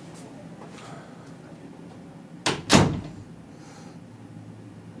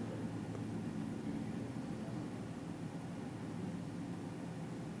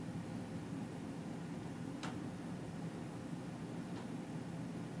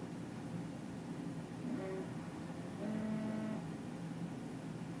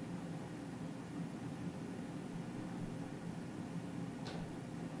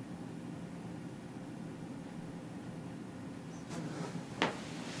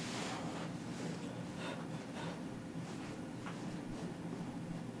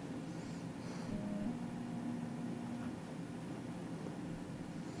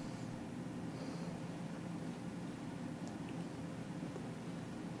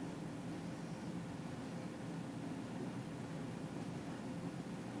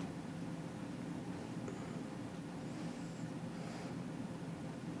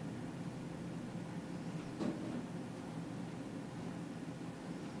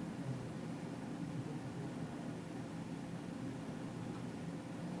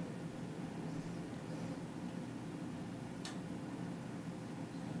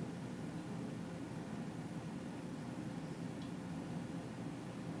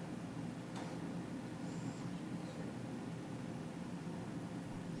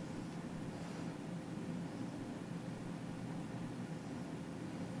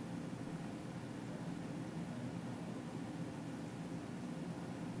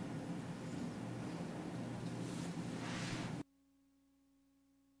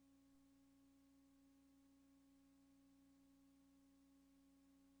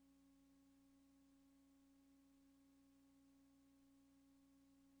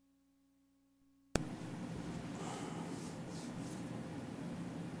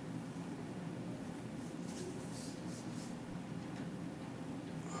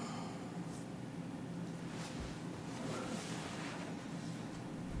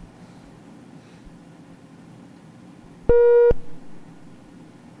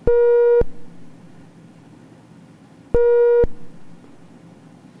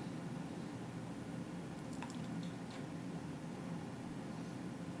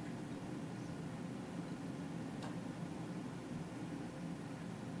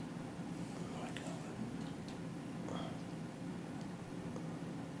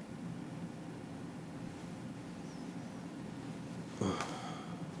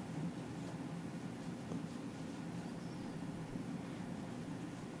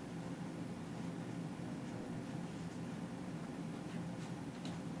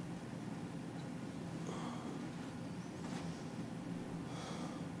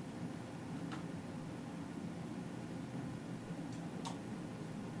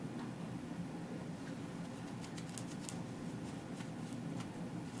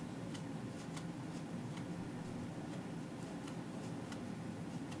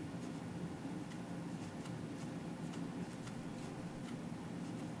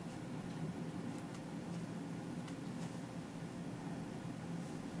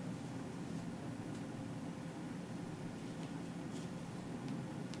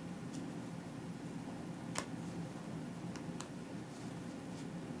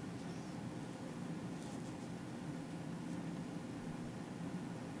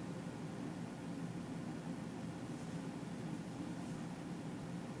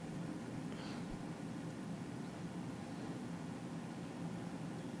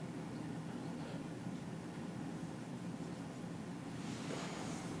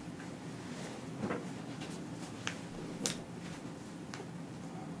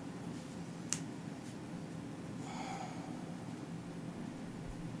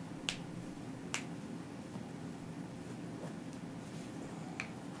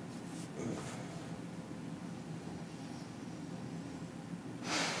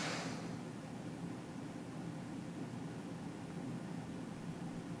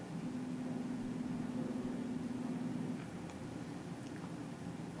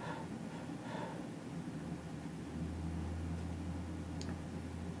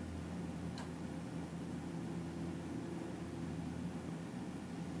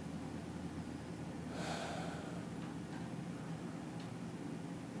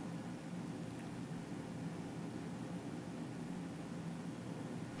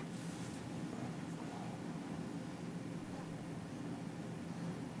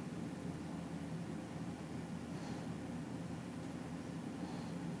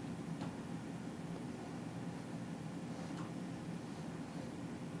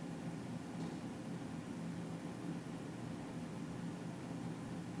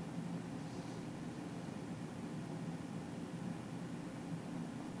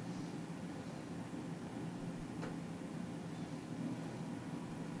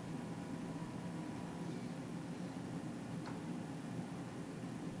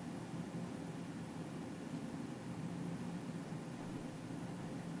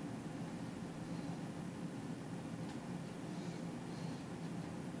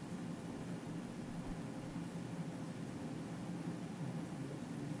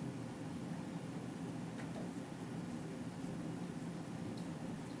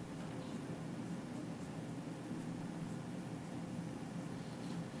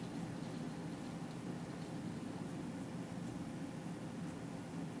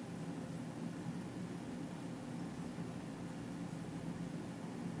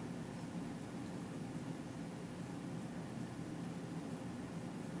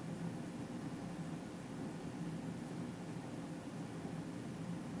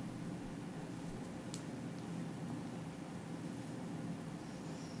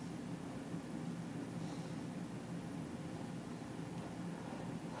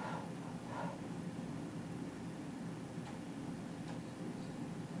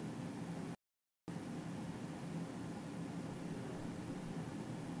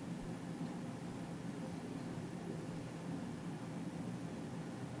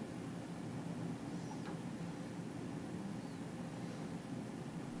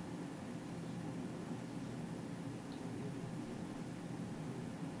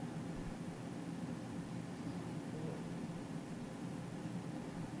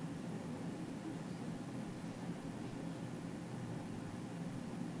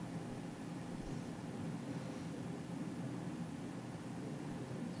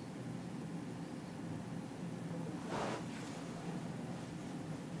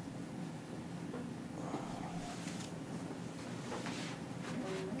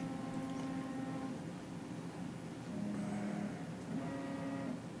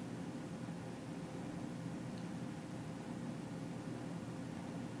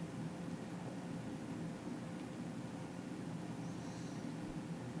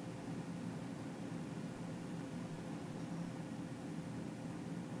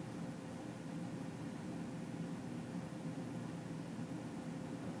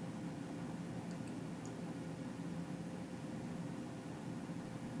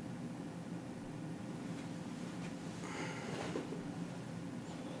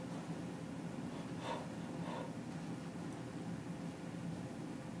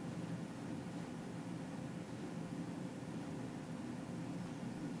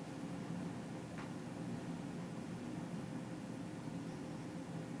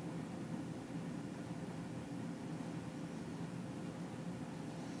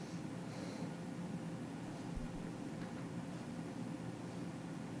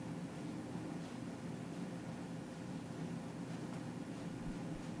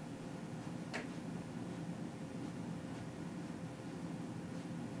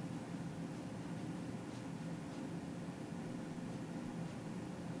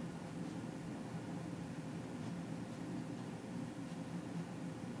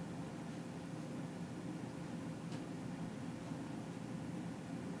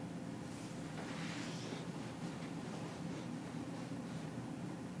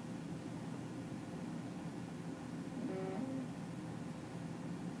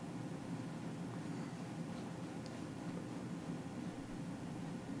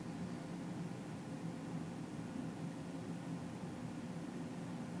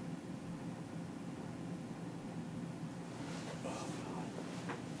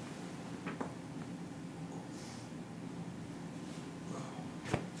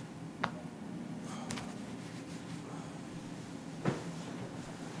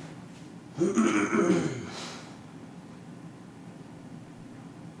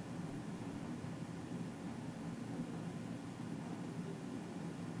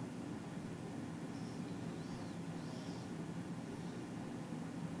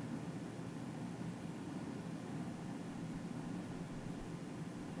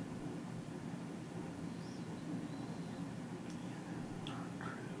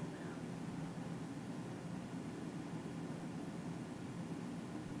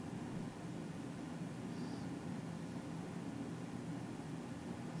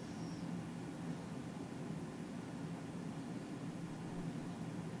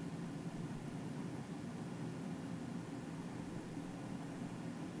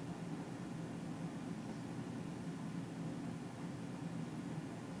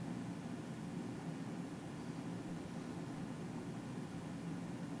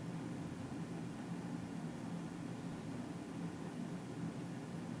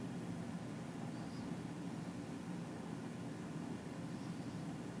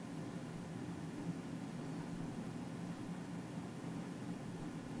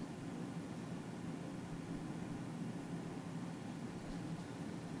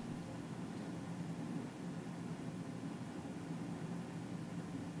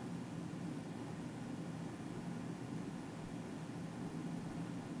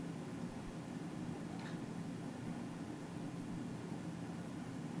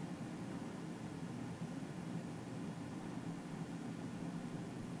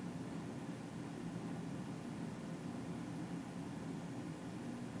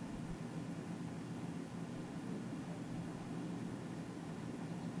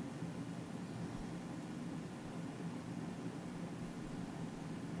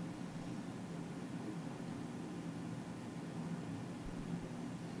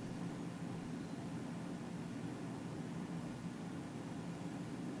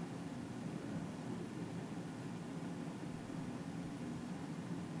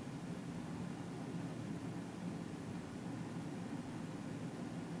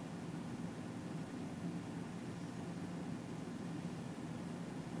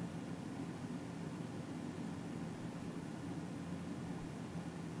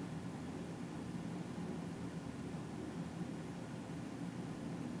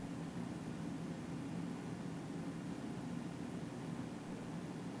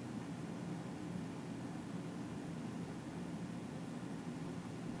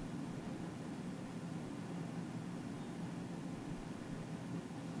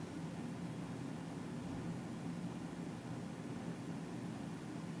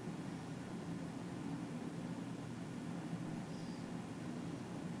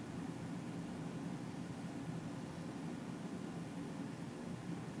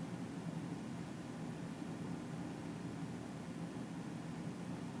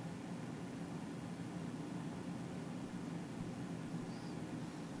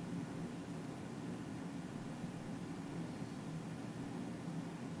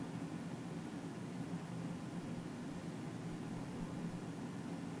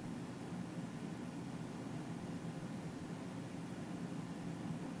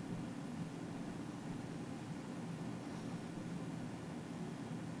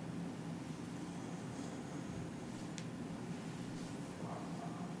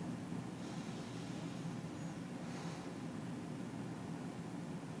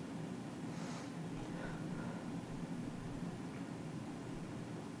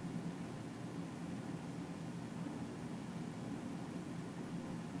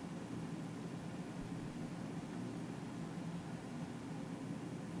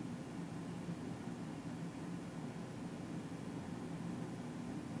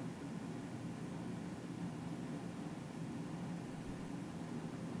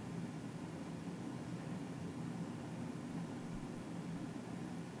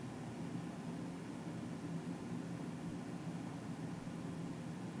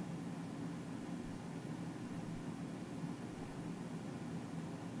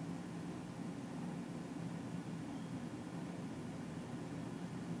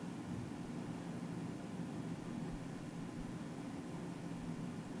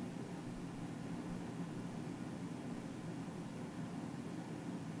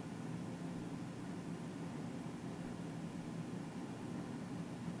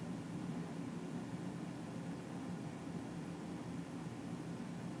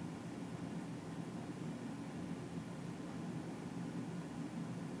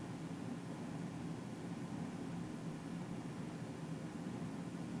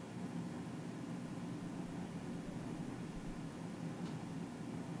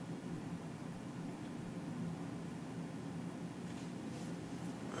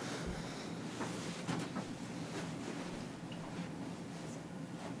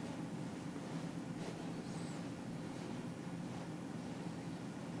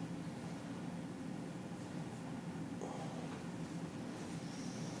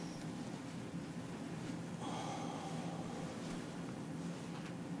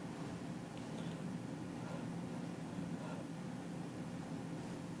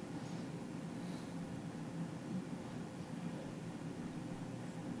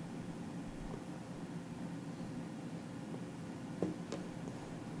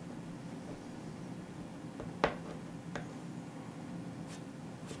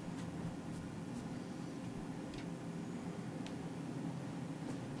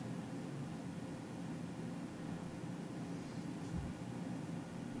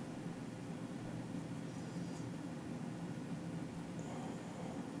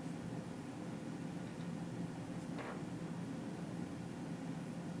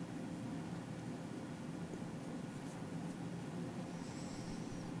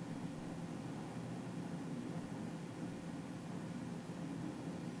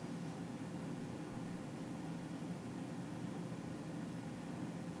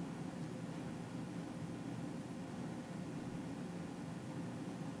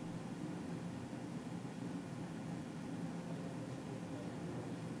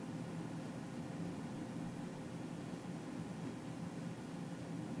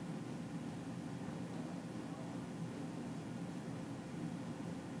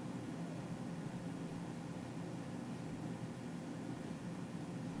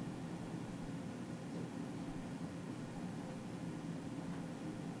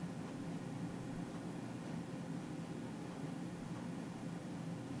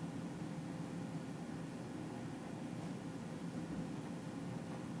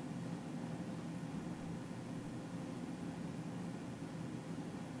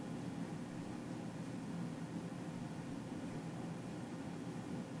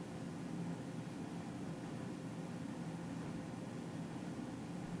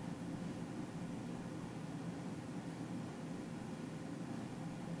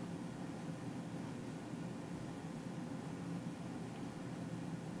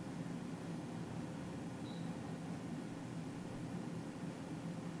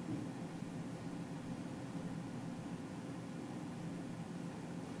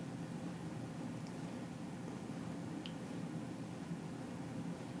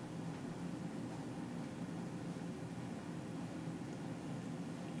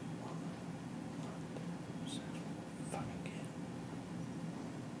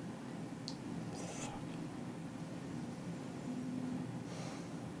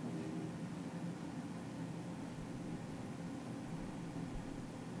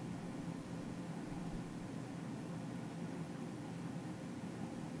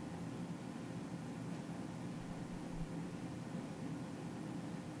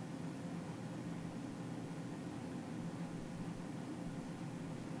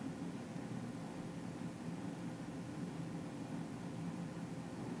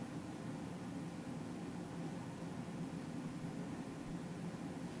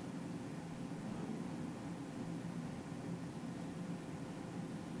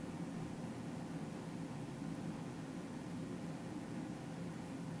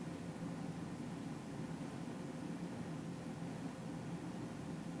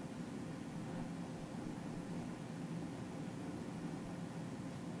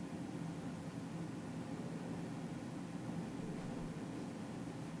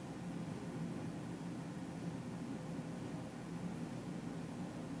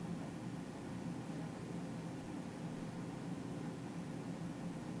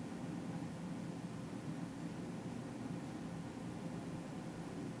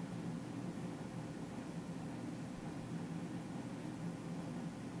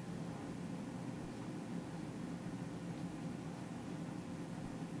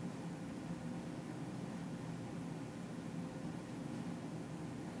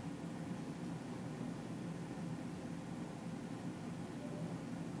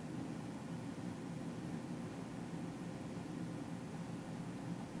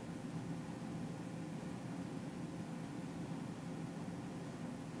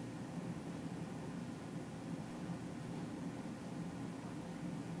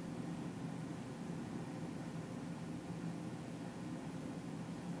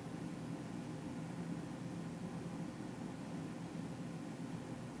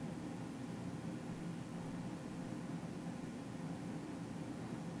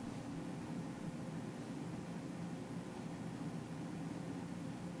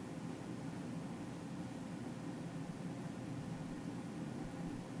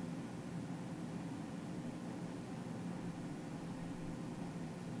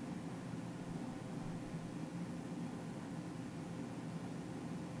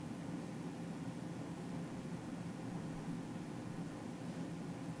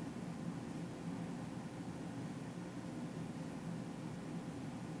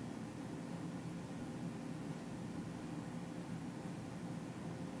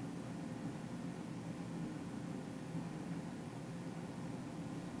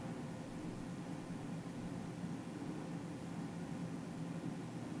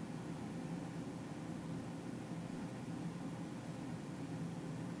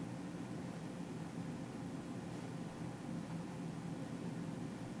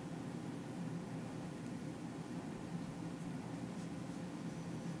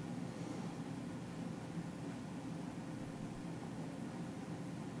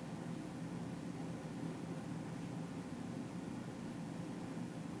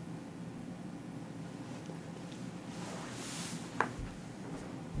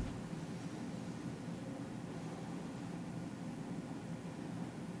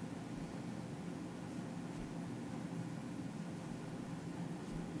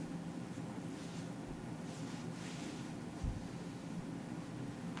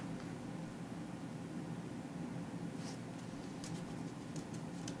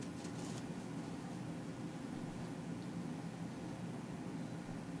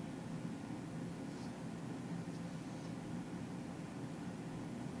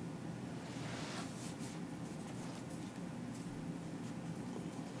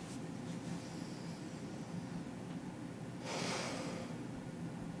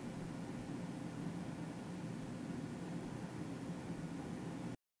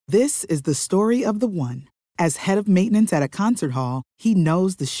 This is the story of the one. As head of maintenance at a concert hall, he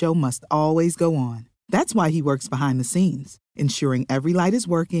knows the show must always go on. That's why he works behind the scenes, ensuring every light is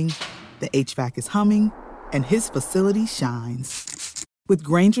working, the HVAC is humming, and his facility shines. With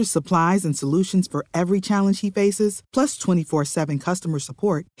Grainger's supplies and solutions for every challenge he faces, plus 24/7 customer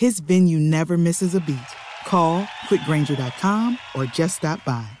support, his venue never misses a beat. Call quickgrainger.com or just stop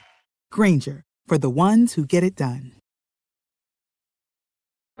by. Grainger, for the ones who get it done.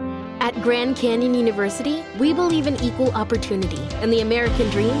 At Grand Canyon University, we believe in equal opportunity, and the American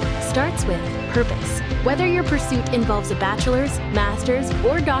dream starts with purpose. Whether your pursuit involves a bachelor's, master's,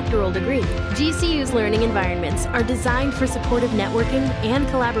 or doctoral degree, GCU's learning environments are designed for supportive networking and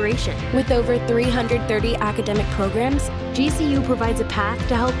collaboration. With over 330 academic programs, GCU provides a path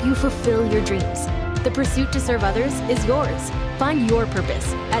to help you fulfill your dreams. The pursuit to serve others is yours. Find your purpose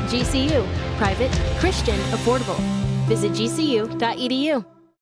at GCU. Private, Christian, affordable. Visit gcu.edu.